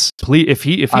 Yes, please. If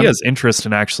he has interest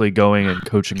in actually going and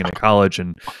coaching in a college,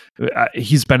 and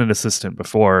he's been an assistant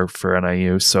before for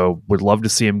NIU, so would love to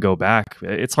see him go back.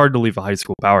 It's hard to leave a high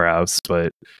school powerhouse,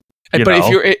 but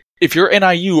if you're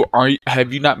NIU,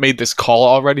 have you not made this call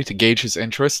already to gauge his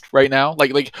interest right now?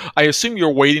 I assume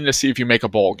you're waiting to see if you make a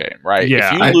bowl game, right?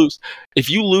 Yeah. If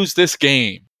you lose this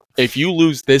game, the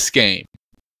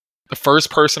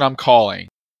first person I'm calling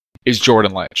is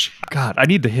Jordan Lynch. God, I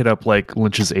need to hit up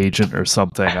Lynch's agent or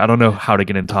something. I don't know how to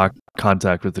get in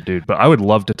contact with the dude, but I would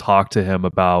love to talk to him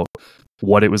about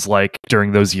what it was like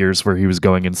during those years where he was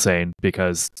going insane,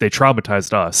 because they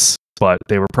traumatized us, but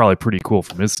they were probably pretty cool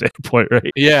from his standpoint,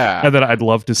 right? Yeah. And then I'd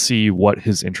love to see what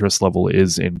his interest level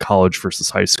is in college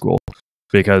versus high school,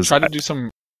 because try to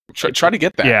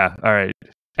get that. Yeah. All right.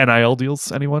 NIL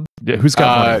deals, anyone? Yeah, who's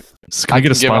got money? Can I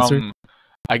get a sponsor?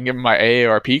 I can give him my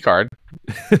AARP card.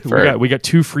 We got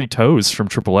 2 free toes from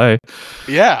AAA.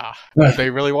 Yeah, if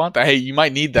they really want that. Hey, you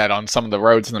might need that on some of the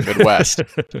roads in the Midwest.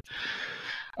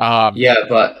 But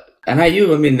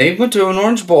NIU, they went to an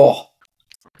Orange Bowl.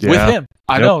 with him.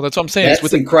 I know, that's what I'm saying.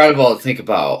 That's incredible to think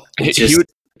about.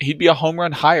 He'd be a home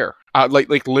run higher.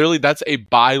 Like literally, that's a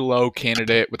buy low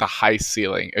candidate with a high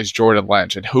ceiling as Jordan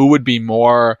Lynch, and who would be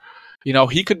more?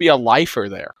 He could be a lifer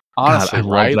there. Honestly, God,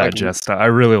 I right? love that, Jess. I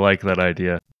really like that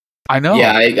idea. I know.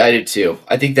 Yeah, I do too.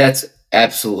 I think that's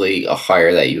absolutely a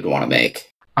hire that you'd want to make.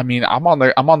 I mean, I'm on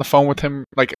the phone with him.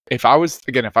 Like, if I was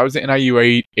the NIU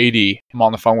AD, I'm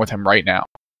on the phone with him right now,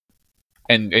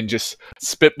 and just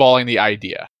spitballing the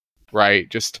idea, right?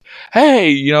 Just,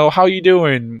 hey, how you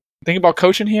doing? Think about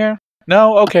coaching here?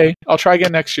 No, okay, I'll try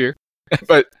again next year.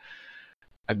 But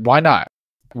why not?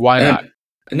 Why not?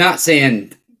 I'm not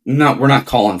saying we're not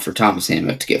calling for Thomas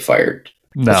Hammock to get fired.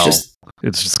 No,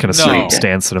 it's just kind of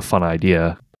circumstance and a fun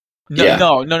idea.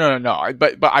 No.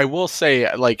 But I will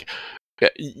say, like,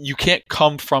 you can't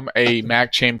come from a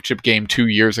MAC championship game 2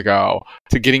 years ago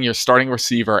to getting your starting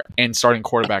receiver and starting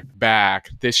quarterback back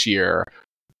this year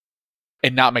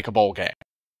and not make a bowl game.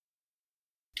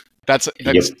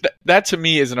 That to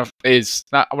me is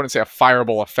not, I wouldn't say a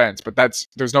fireable offense, but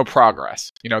there's no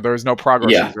progress. There is no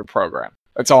progress in your program.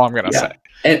 That's all I'm gonna say.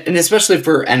 And especially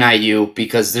for NIU,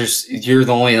 because you're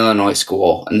the only Illinois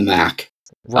school in the MAC,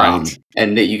 right?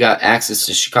 And that you got access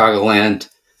to Chicagoland,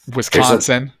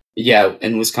 Wisconsin.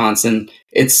 In Wisconsin,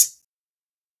 it's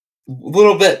a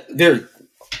little bit. There's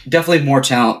definitely more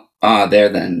talent there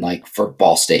than like for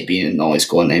Ball State being the only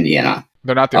school in Indiana.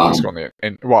 They're not the only school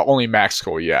only MAC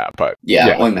school, but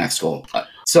only MAC school.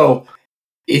 So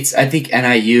I think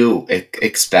NIU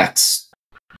expects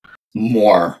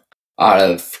more out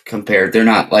of compared. They're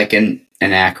not like an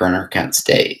Akron or Kent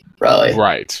State, really.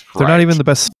 Right. They're not even the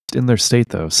best in their state,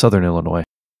 though. Southern Illinois.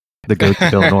 The goat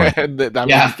to Illinois.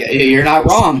 You're not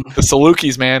wrong. The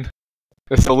Salukis, man.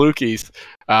 The Salukis.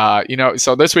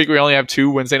 So this week we only have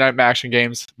 2 Wednesday night action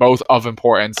games, both of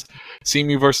importance.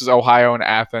 CMU versus Ohio in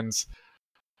Athens.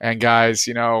 And guys,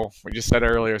 we just said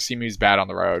earlier, CMU's bad on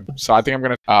the road. So I think I'm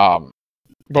going to...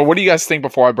 but what do you guys think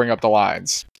before I bring up the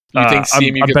lines? You think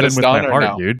CMU gets this done or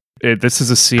no? Dude. This is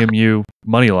a CMU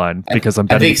money line because I'm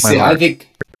betting with my heart.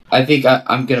 I think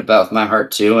I'm going to bet with my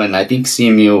heart too, and I think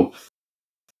CMU...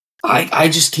 I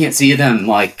just can't see them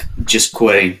like just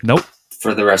quitting. Nope.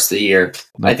 For the rest of the year.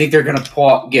 Nope. I think they're going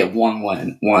to get one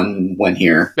win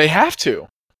here. They have to.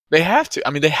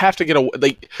 I mean, they have to get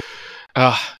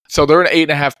so they're an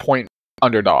 8.5 point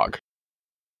underdog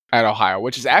at Ohio,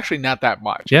 which is actually not that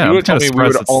much. Yeah, you would have told me we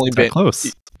would have only been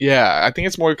close. Yeah, I think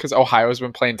it's more because Ohio's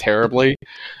been playing terribly,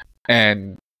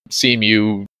 and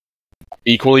CMU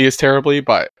equally as terribly.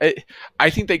 But I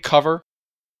think they cover.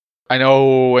 I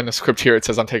know in the script here it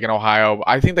says I'm taking Ohio.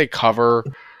 I think they cover,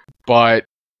 but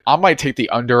I might take the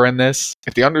under in this.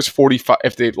 If the under's 45,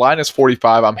 if the line is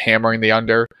 45, I'm hammering the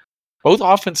under. Both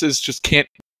offenses just can't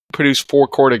produce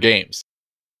 4-quarter games.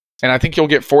 And I think you'll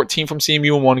get 14 from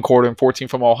CMU in 1 quarter and 14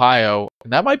 from Ohio.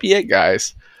 And that might be it,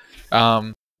 guys.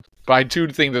 But I do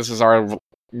think this is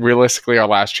realistically our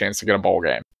last chance to get a bowl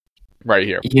game right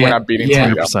here. Yeah, we're not beating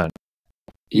 100%.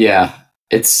 Yeah.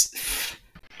 It's...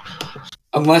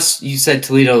 Unless you said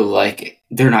Toledo, like,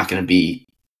 they're not going to be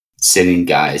sitting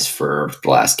guys for the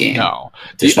last game. No.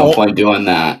 There's no point doing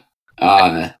that.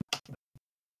 I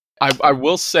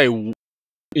will say,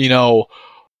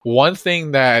 one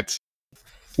thing that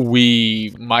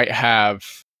we might have,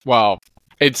 well,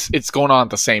 it's going on at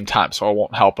the same time, so it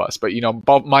won't help us. But,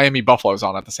 Miami Buffalo's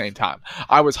on at the same time.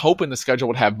 I was hoping the schedule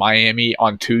would have Miami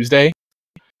on Tuesday,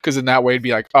 because in that way it'd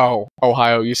be like, oh,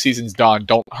 Ohio, your season's done.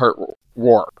 Don't hurt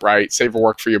Rourke, right? Save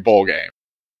Rourke for your bowl game.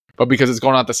 But because it's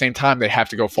going on at the same time, they have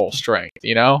to go full strength,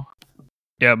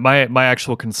 Yeah, my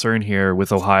actual concern here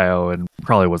with Ohio, and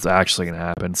probably what's actually going to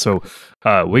happen. So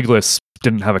Wiggles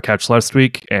didn't have a catch last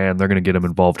week, and they're going to get him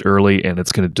involved early, and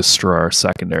it's going to destroy our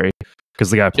secondary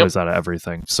because the guy plays out of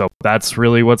everything. So that's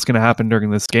really what's going to happen during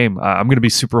this game. I'm going to be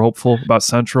super hopeful about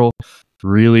Central.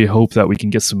 Really hope that we can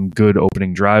get some good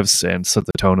opening drives and set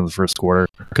the tone in the first quarter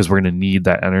because we're going to need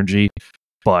that energy.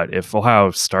 But if Ohio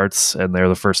starts and they're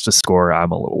the first to score,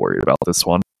 I'm a little worried about this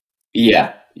one.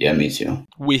 Yeah, me too.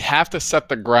 We have to set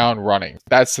the ground running.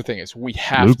 That's the thing is we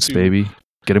have Luke's, to, baby,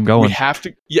 get him going. We have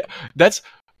to. Yeah, that's.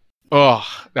 We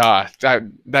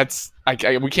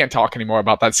can't talk anymore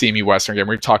about that CMU Western game.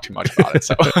 We've talked too much about it.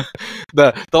 So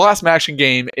the last action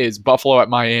game is Buffalo at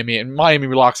Miami, and Miami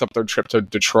locks up their trip to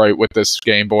Detroit with this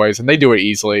game, boys, and they do it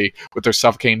easily with their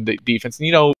suffocating defense.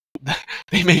 And,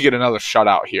 they may get another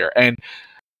shutout here. And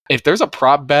if there's a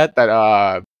prop bet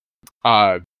that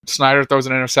Snyder throws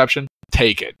an interception,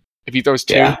 take it. If he throws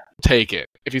 2, take it.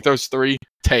 If he throws 3,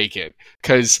 take it.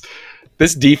 Because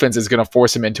this defense is going to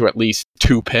force him into at least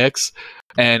 2 picks.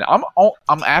 And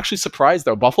I'm actually surprised,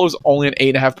 though. Buffalo's only an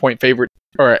 8.5 point favorite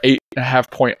or an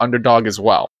 8.5-point underdog as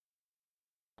well.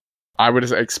 I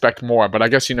would expect more, but I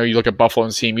guess you look at Buffalo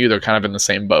and CMU; they're kind of in the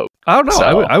same boat. I don't know.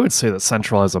 So, I would say that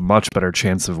Central has a much better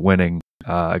chance of winning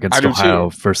against Ohio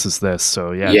versus this.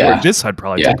 So this I'd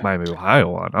probably take Miami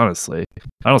Ohio on. Honestly,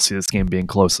 I don't see this game being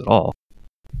close at all.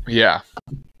 Yeah,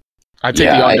 I take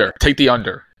the under. Take the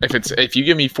under. If you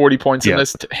give me 40 points in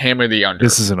this, hammer the under.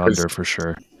 This is an under for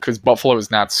sure because Buffalo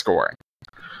is not scoring.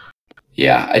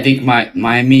 Yeah, I think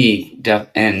Miami's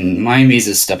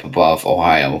a step above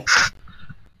Ohio.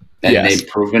 And they've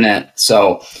proven it.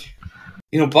 So,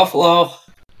 Buffalo,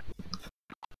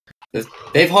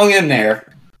 they've hung in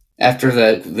there after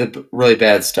the really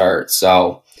bad start.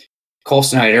 So, Cole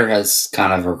Snyder has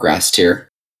kind of regressed here.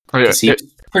 He was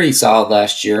pretty solid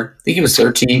last year. I think he was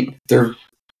third team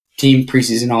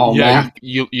preseason All-MAC.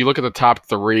 You look at the top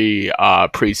 3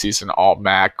 preseason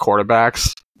All-MAC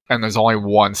quarterbacks, and there's only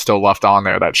one still left on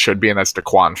there that should be, and that's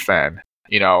DeQuan Finn.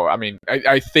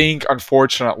 I think,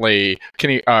 unfortunately,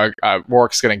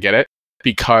 Rourke's going to get it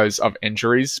because of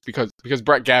injuries, because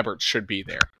Brett Gabbert should be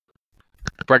there.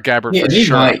 Brett Gabbert for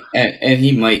sure. Might, and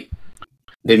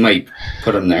they might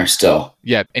put him there still.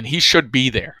 Yeah, and he should be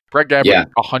there. Brett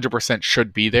Gabbert 100%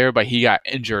 should be there, but he got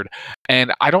injured.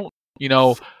 And I don't,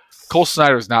 Cole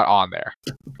Snyder's not on there.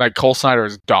 Like, Cole Snyder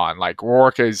is done. Like,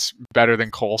 Rourke is better than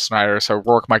Cole Snyder, so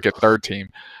Rourke might get third team.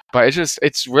 But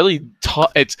it's really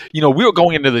tough. It's, we were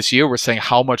going into this year, we're saying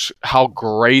how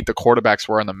great the quarterbacks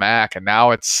were in the MAC, and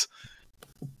now it's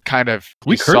kind of,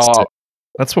 we cursed it.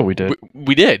 That's what we did.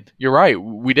 We did. You're right.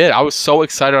 We did. I was so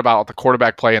excited about the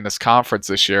quarterback play in this conference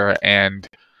this year, and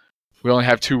we only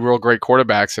have 2 real great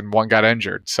quarterbacks, and one got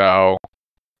injured. So,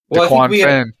 DeQuan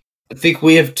Finn. I think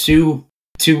we have two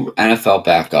NFL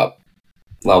backup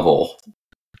level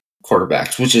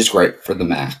quarterbacks, which is great for the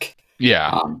MAC.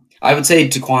 Yeah. I would say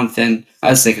DeQuan Finn.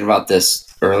 I was thinking about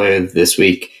this earlier this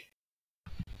week.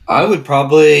 I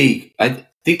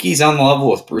think he's on the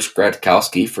level with Bruce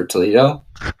Gradkowski for Toledo.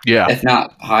 Yeah. If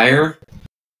not higher.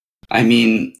 I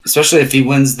mean, especially if he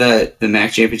wins the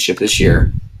MAC championship this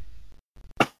year.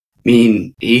 I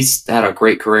mean, he's had a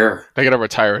great career. They got to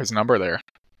retire his number there.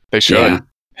 They should. Yeah.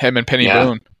 Him and Penny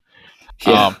Boone.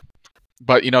 Yeah.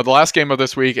 But, the last game of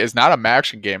this week is not a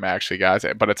MACtion game, actually, guys,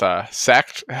 but it's a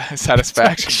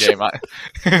satisfaction game.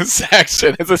 It's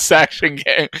a Saction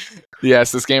game.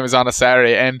 Yes, this game is on a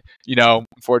Saturday, and,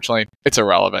 unfortunately, it's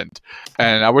irrelevant.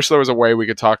 And I wish there was a way we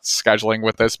could talk scheduling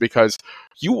with this, because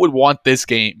you would want this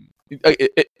game.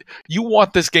 You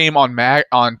want this game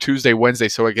on Tuesday, Wednesday,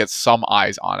 so it gets some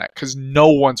eyes on it, because no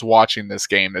one's watching this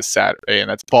game this Saturday,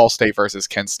 and it's Ball State versus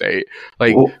Kent State.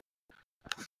 Like,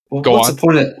 what's the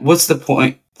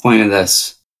point of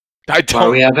this? Why are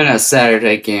we having a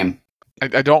Saturday game?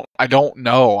 I don't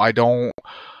know. I don't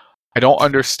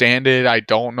understand it. I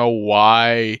don't know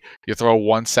why you throw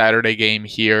one Saturday game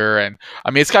here. And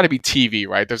I mean, it's got to be TV,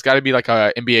 right? There's got to be like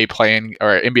a NBA play-in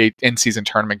or NBA in-season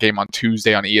tournament game on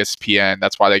Tuesday on ESPN.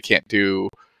 That's why they can't do.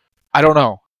 I don't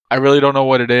know. I really don't know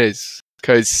what it is,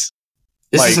 because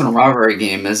this isn't a rivalry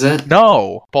game, is it?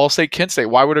 No, Ball State, Kent State.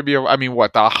 Why would it be?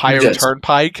 The Ohio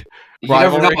Turnpike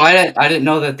rivalry? I didn't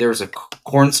know that there was a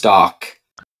Cornstalk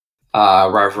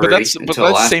rivalry until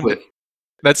last week.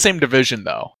 That same division,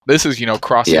 though. This is,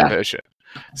 crossing division.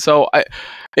 So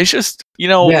it's just,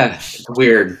 it's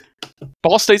weird.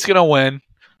 Ball State's gonna win.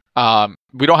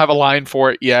 We don't have a line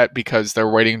for it yet because they're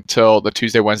waiting till the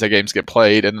Tuesday, Wednesday games get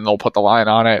played, and then they'll put the line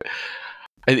on it.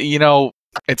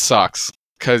 It sucks,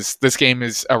 because this game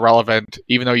is irrelevant,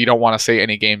 even though you don't want to say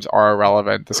any games are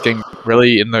irrelevant. This game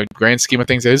really, in the grand scheme of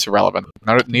things, is irrelevant.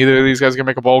 Neither of these guys are going to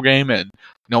make a bowl game, and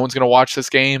no one's going to watch this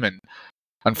game, and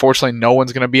unfortunately, no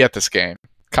one's going to be at this game.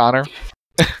 Connor?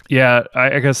 Yeah,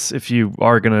 I guess if you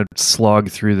are going to slog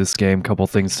through this game, a couple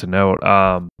things to note.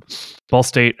 Ball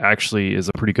State actually is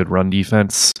a pretty good run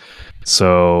defense,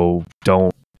 so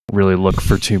don't really look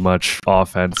for too much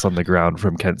offense on the ground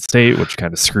from Kent State, which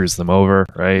kind of screws them over,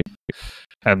 right?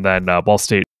 And then Ball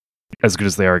State, as good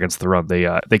as they are against the run,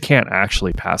 they can't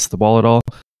actually pass the ball at all.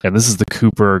 And this is the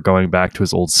Cooper going back to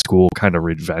his old school kind of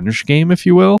revenge game, if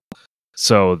you will.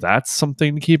 So that's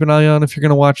something to keep an eye on if you're going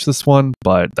to watch this one.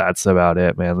 But that's about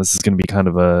it, man. This is going to be kind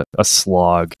of a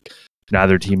slog.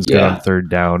 Neither team's good on third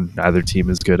down. Neither team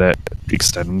is good at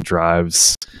extending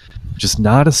drives. Just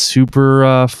not a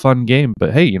super fun game.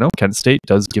 But hey, Kent State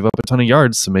does give up a ton of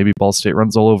yards, so maybe Ball State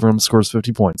runs all over them, scores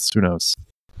 50 points. Who knows?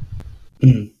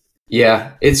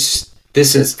 Yeah, this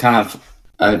is kind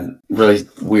of really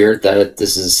weird that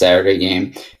this is a Saturday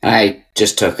game. And I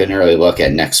just took an early look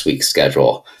at next week's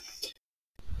schedule.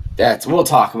 We'll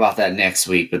talk about that next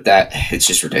week, but it's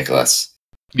just ridiculous.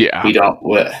 Yeah,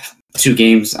 2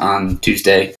 games on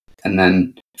Tuesday, and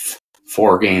then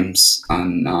 4 games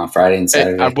on Friday and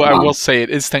Saturday. I will say it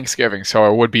is Thanksgiving,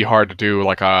 so it would be hard to do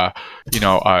like a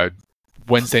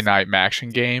Wednesday night action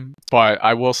game. But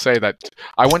I will say that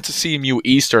I went to CMU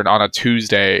Eastern on a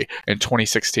Tuesday in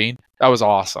 2016. That was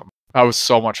awesome. That was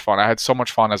so much fun. I had so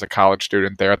much fun as a college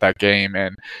student there at that game.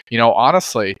 And,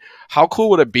 honestly, how cool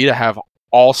would it be to have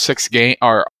all 6 game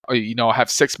or, have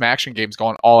 6 action games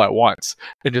going all at once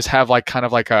and just have like kind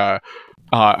of like an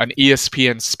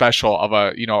ESPN special of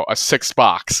a 6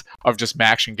 box of just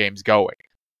action games going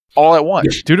all at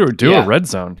once. Do a red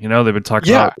zone. They've been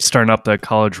talking about starting up the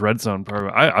college red zone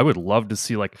program. I would love to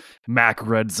see like Mac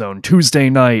red zone Tuesday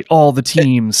night, all the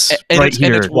teams right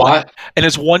here. And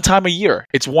it's one time a year.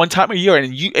 It's one time a year,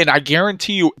 and I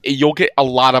guarantee you'll get a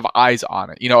lot of eyes on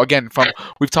it. Again,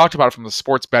 we've talked about it from the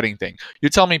sports betting thing. You're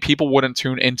telling me people wouldn't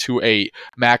tune into a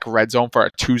Mac red zone for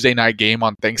a Tuesday night game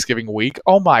on Thanksgiving week?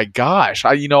 Oh my gosh!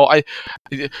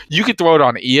 You could throw it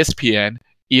on ESPN,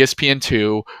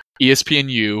 ESPN2,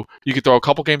 ESPNU. You could throw a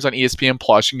couple games on ESPN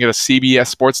Plus. You can get a CBS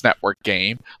Sports Network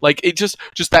game. Like it just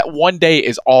that one day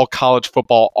is all college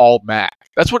football, all MAC.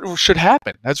 That's what should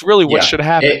happen. That's really what should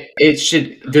happen. It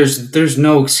should. There's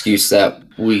no excuse that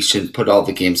we should put all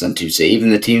the games on Tuesday.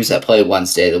 Even the teams that play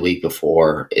Wednesday the week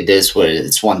before, it is what it is.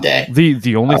 It's one day.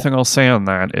 The only thing I'll say on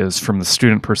that is from the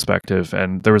student perspective,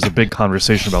 and there was a big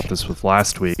conversation about this with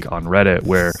last week on Reddit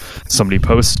where somebody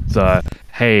posted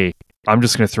hey, I'm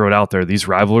just going to throw it out there. These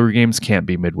rivalry games can't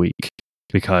be midweek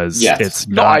because it's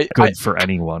not good for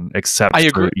anyone except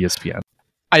for ESPN.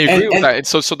 I agree with that.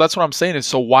 So that's what I'm saying is,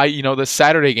 so why, the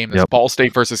Saturday game, this Ball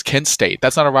State versus Kent State,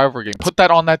 that's not a rivalry game. Put that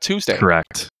on that Tuesday.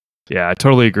 Correct. Yeah, I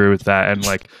totally agree with that. And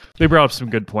like they brought up some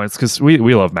good points because we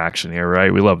love action here,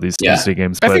 right? We love these Tuesday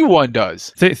games. But everyone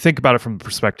does. Think about it from the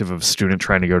perspective of a student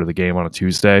trying to go to the game on a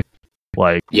Tuesday.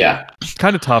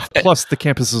 Kind of tough. Plus, the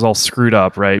campus is all screwed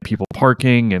up, right? People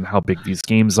parking and how big these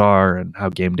games are and how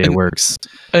game day works.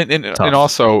 And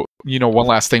also, one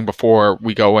last thing before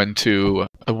we go into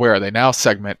Where Are They Now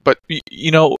segment. But,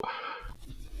 to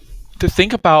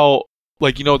think about,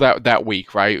 that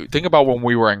week, right? Think about when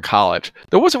we were in college.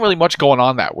 There wasn't really much going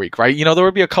on that week, right? There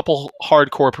would be a couple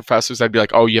hardcore professors that'd be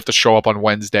like, oh, you have to show up on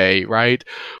Wednesday, right?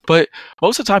 But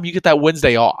most of the time, you get that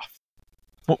Wednesday off.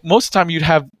 Most of the time, you'd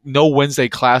have no Wednesday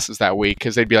classes that week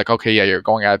because they'd be like, okay, yeah, you're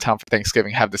going out of town for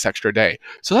Thanksgiving, have this extra day.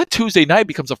 So that Tuesday night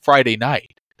becomes a Friday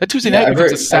night. That Tuesday night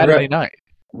becomes a Saturday night.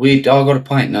 We'd all go to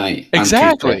pint night.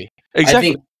 Exactly.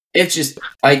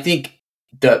 I think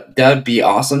that'd be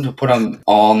awesome to put them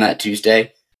all on that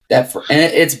Tuesday. And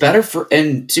it's better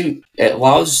it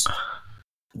allows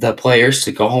the players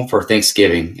to go home for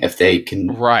Thanksgiving if they can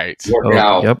work it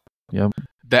out. Yep.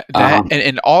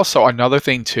 And also another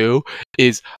thing too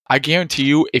is I guarantee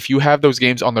you if you have those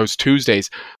games on those Tuesdays,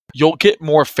 you'll get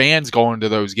more fans going to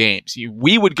those games.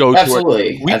 We would go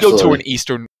to an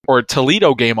Eastern or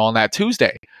Toledo game on that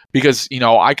Tuesday because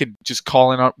I could just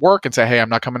call in at work and say, hey, I'm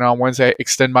not coming on Wednesday,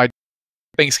 extend my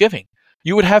Thanksgiving.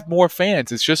 You would have more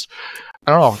fans. It's just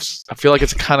I don't know. I feel like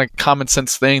it's a kind of common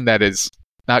sense thing that is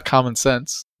not common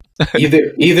sense. you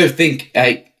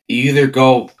either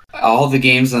go all the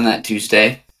games on that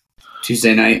Tuesday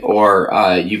night, or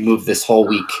you move this whole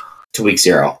week to week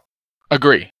 0.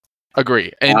 Agree.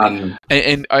 And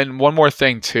one more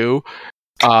thing too.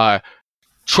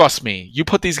 Trust me, you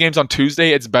put these games on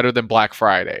Tuesday, it's better than Black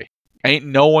Friday. Ain't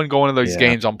no one going to those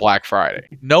games on Black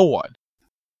Friday. No one.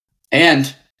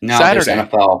 And now Saturday.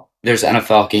 There's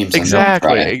NFL games on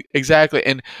Friday. Exactly.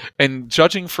 And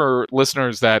judging for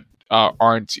listeners that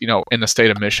aren't in the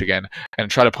state of Michigan and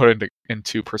try to put it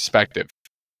into perspective.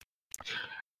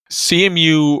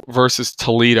 CMU versus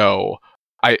Toledo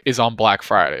is on Black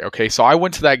Friday. Okay, so I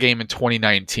went to that game in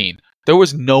 2019. There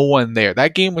was no one there.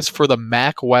 That game was for the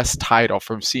MAC West title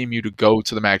from CMU to go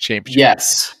to the MAC championship.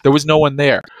 Yes. There was no one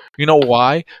there. You know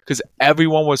why? Because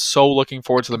everyone was so looking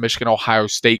forward to the Michigan-Ohio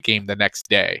State game the next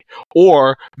day.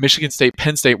 Or Michigan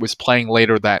State-Penn State was playing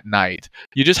later that night.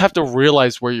 You just have to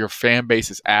realize where your fan base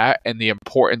is at and the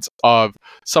importance of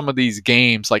some of these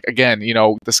games. Like, again,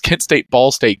 this Kent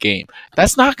State-Ball State game.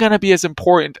 That's not going to be as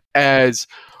important as,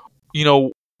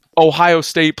 Ohio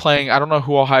State playing. I don't know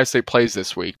who Ohio State plays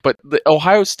this week, but the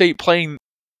Ohio State playing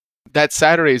that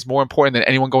Saturday is more important than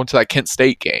anyone going to that Kent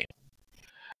State game.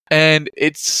 And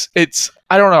it's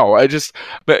I don't know.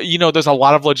 But there's a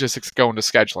lot of logistics going to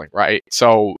scheduling, right?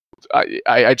 So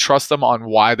I trust them on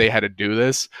why they had to do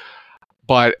this.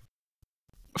 But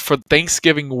for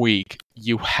Thanksgiving week,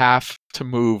 you have to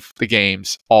move the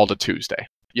games all to Tuesday.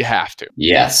 You have to.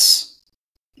 Yes.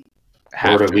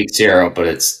 Or to week 0,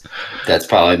 but that's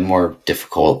probably more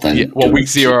difficult than week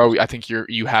 0. I think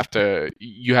you have to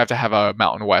have a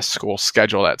Mountain West school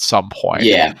scheduled at some point.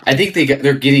 Yeah, I think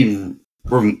they're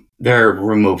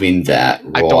removing that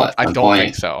rule. I don't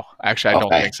think so. Actually, I don't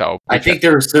think so. I think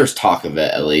there's talk of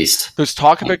it at least. There's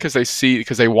talk of it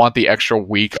because they want the extra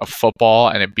week of football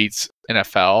and it beats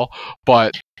NFL,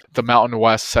 but the Mountain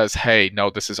West says, hey, no,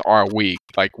 this is our week.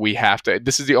 Like, we have to.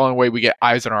 This is the only way we get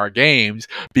eyes on our games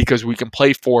because we can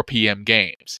play 4 p.m.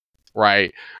 games,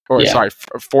 right? Or,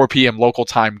 4 p.m. local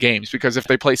time games. Because if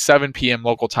they play 7 p.m.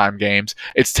 local time games,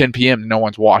 it's 10 p.m. No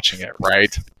one's watching it,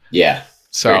 right? Yeah.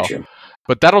 So,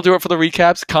 but that'll do it for the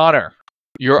recaps. Connor,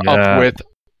 you're up with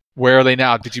Where Are They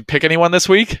Now? Did you pick anyone this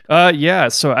week? Yeah.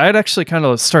 So I had actually kind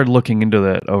of started looking into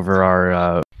that over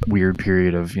our weird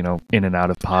period of, in and out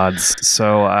of pods.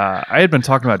 So I had been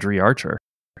talking about Dree Archer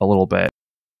a little bit,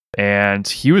 and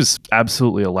he was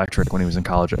absolutely electric when he was in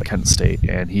college at Kent State,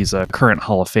 and he's a current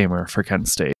Hall of Famer for Kent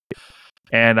State.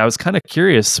 And I was kind of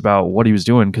curious about what he was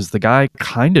doing because the guy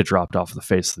kind of dropped off the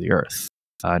face of the earth.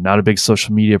 Not a big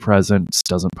social media presence,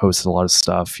 doesn't post a lot of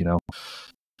stuff,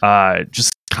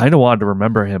 just kind of wanted to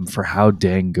remember him for how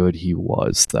dang good he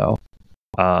was, though.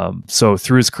 So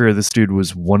through his career, this dude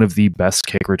was one of the best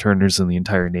kick returners in the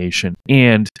entire nation,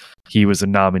 and he was a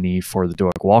nominee for the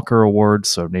Doak Walker Award,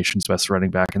 so nation's best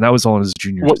running back, and that was all in his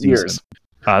junior season. Years?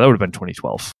 That would have been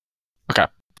 2012. Okay.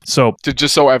 So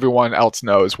just so everyone else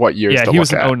knows what years. Yeah, he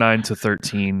was in 09 to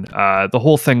 13. The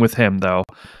whole thing with him, though,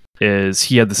 is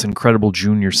he had this incredible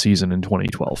junior season in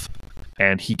 2012,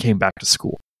 and he came back to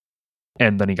school,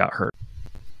 and then he got hurt,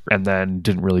 and then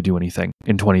didn't really do anything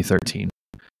in 2013.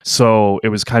 So it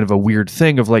was kind of a weird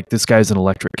thing of like, this guy's an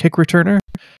electric kick returner,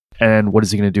 and what is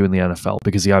he going to do in the NFL?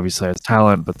 Because he obviously has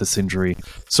talent, but this injury.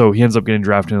 So he ends up getting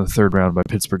drafted in the 3rd round by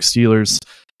Pittsburgh Steelers,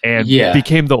 and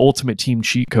became the ultimate team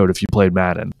cheat code if you played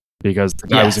Madden, because the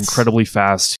guy was incredibly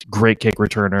fast, great kick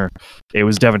returner. It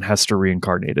was Devin Hester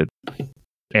reincarnated.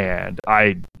 And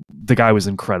the guy was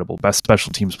incredible, best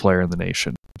special teams player in the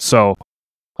nation. So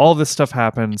all this stuff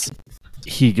happens.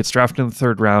 He gets drafted in the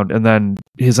 3rd round, and then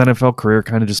his NFL career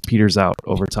kind of just peters out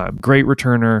over time. Great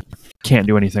returner, can't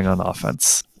do anything on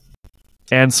offense.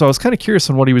 And so I was kind of curious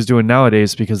on what he was doing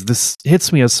nowadays, because this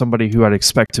hits me as somebody who I'd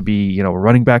expect to be, a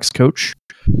running backs coach,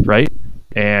 right?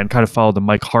 And kind of follow the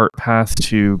Mike Hart path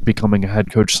to becoming a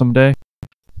head coach someday.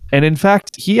 And in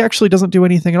fact, he actually doesn't do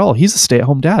anything at all. He's a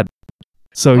stay-at-home dad.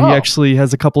 So he actually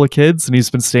has a couple of kids, and he's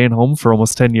been staying home for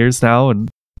almost 10 years now. And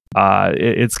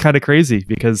it's kind of crazy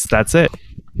because that's it.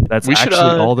 That's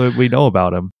all that we know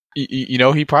about him.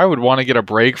 He probably would want to get a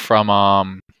break from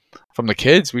the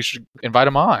kids. We should invite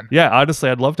him on. Yeah, honestly,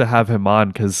 I'd love to have him on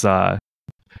because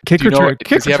kick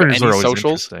returners are always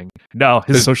interesting. No,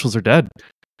 his socials are dead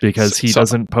because he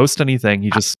doesn't post anything.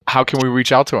 He just... How can we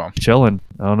reach out to him? Chilling.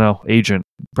 I don't know. Agent.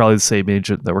 Probably the same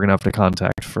agent that we're going to have to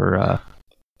contact for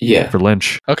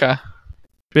Lynch. Okay.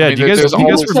 But yeah, do you guys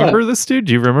remember this dude?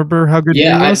 Do you remember how good he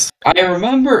was? I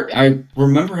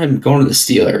remember him going to the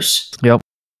Steelers. Yep.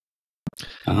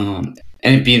 And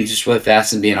being just really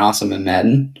fast and being awesome in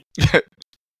Madden.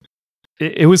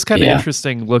 It was kind of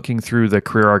interesting looking through the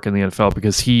career arc in the NFL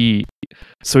because he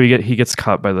gets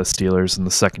cut by the Steelers in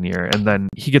the 2nd year, and then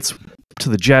he gets to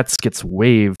the Jets, gets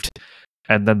waived,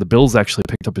 and then the Bills actually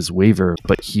picked up his waiver,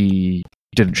 but he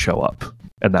didn't show up,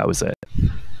 and that was it.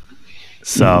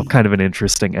 So kind of an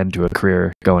interesting end to a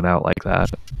career going out like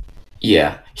that.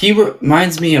 Yeah. He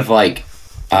reminds me of like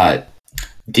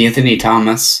D'Anthony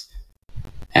Thomas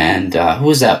and who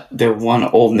was that? There one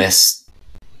Ole Miss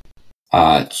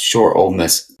short Ole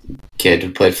Miss kid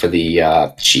who played for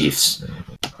the Chiefs.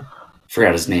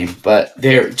 Forgot his name. But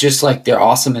they're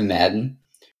awesome in Madden.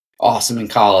 Awesome in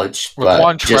college.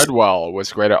 Raquan Treadwell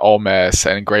was great at Ole Miss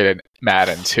and great at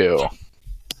Madden too.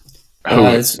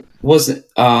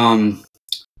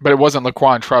 But it wasn't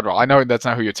Laquan Treadwell. I know that's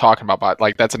not who you're talking about, but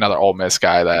like that's another Ole Miss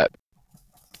guy that...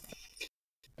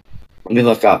 Let me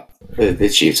look up the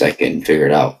Chiefs. I can figure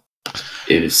it out.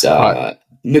 It was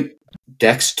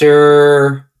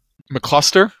Dexter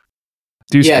McCluster?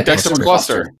 Dexter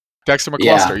McCluster. Dexter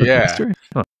McCluster, yeah.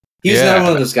 Huh. He's not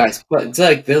one of those guys. But it's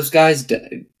like those guys,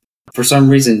 for some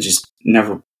reason, just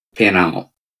never pan out.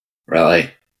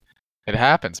 Really. It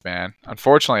happens, man.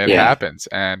 Unfortunately, it happens.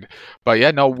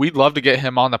 We'd love to get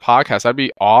him on the podcast. That'd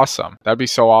be awesome. That'd be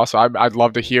so awesome. I'd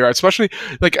love to hear, especially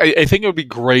like I think it would be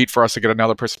great for us to get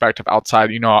another perspective outside.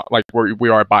 Like we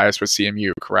are biased with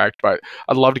CMU, correct? But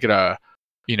I'd love to get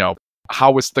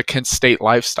how was the Kent State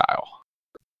lifestyle,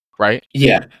 right?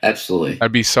 Yeah, absolutely.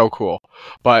 That'd be so cool.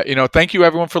 But thank you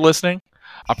everyone for listening.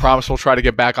 I promise we'll try to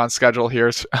get back on schedule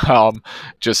here.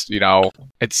 Just,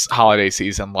 it's holiday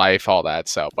season, life, all that.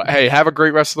 So, but hey, have a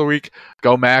great rest of the week.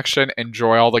 Go Maction.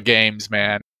 Enjoy all the games,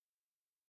 man.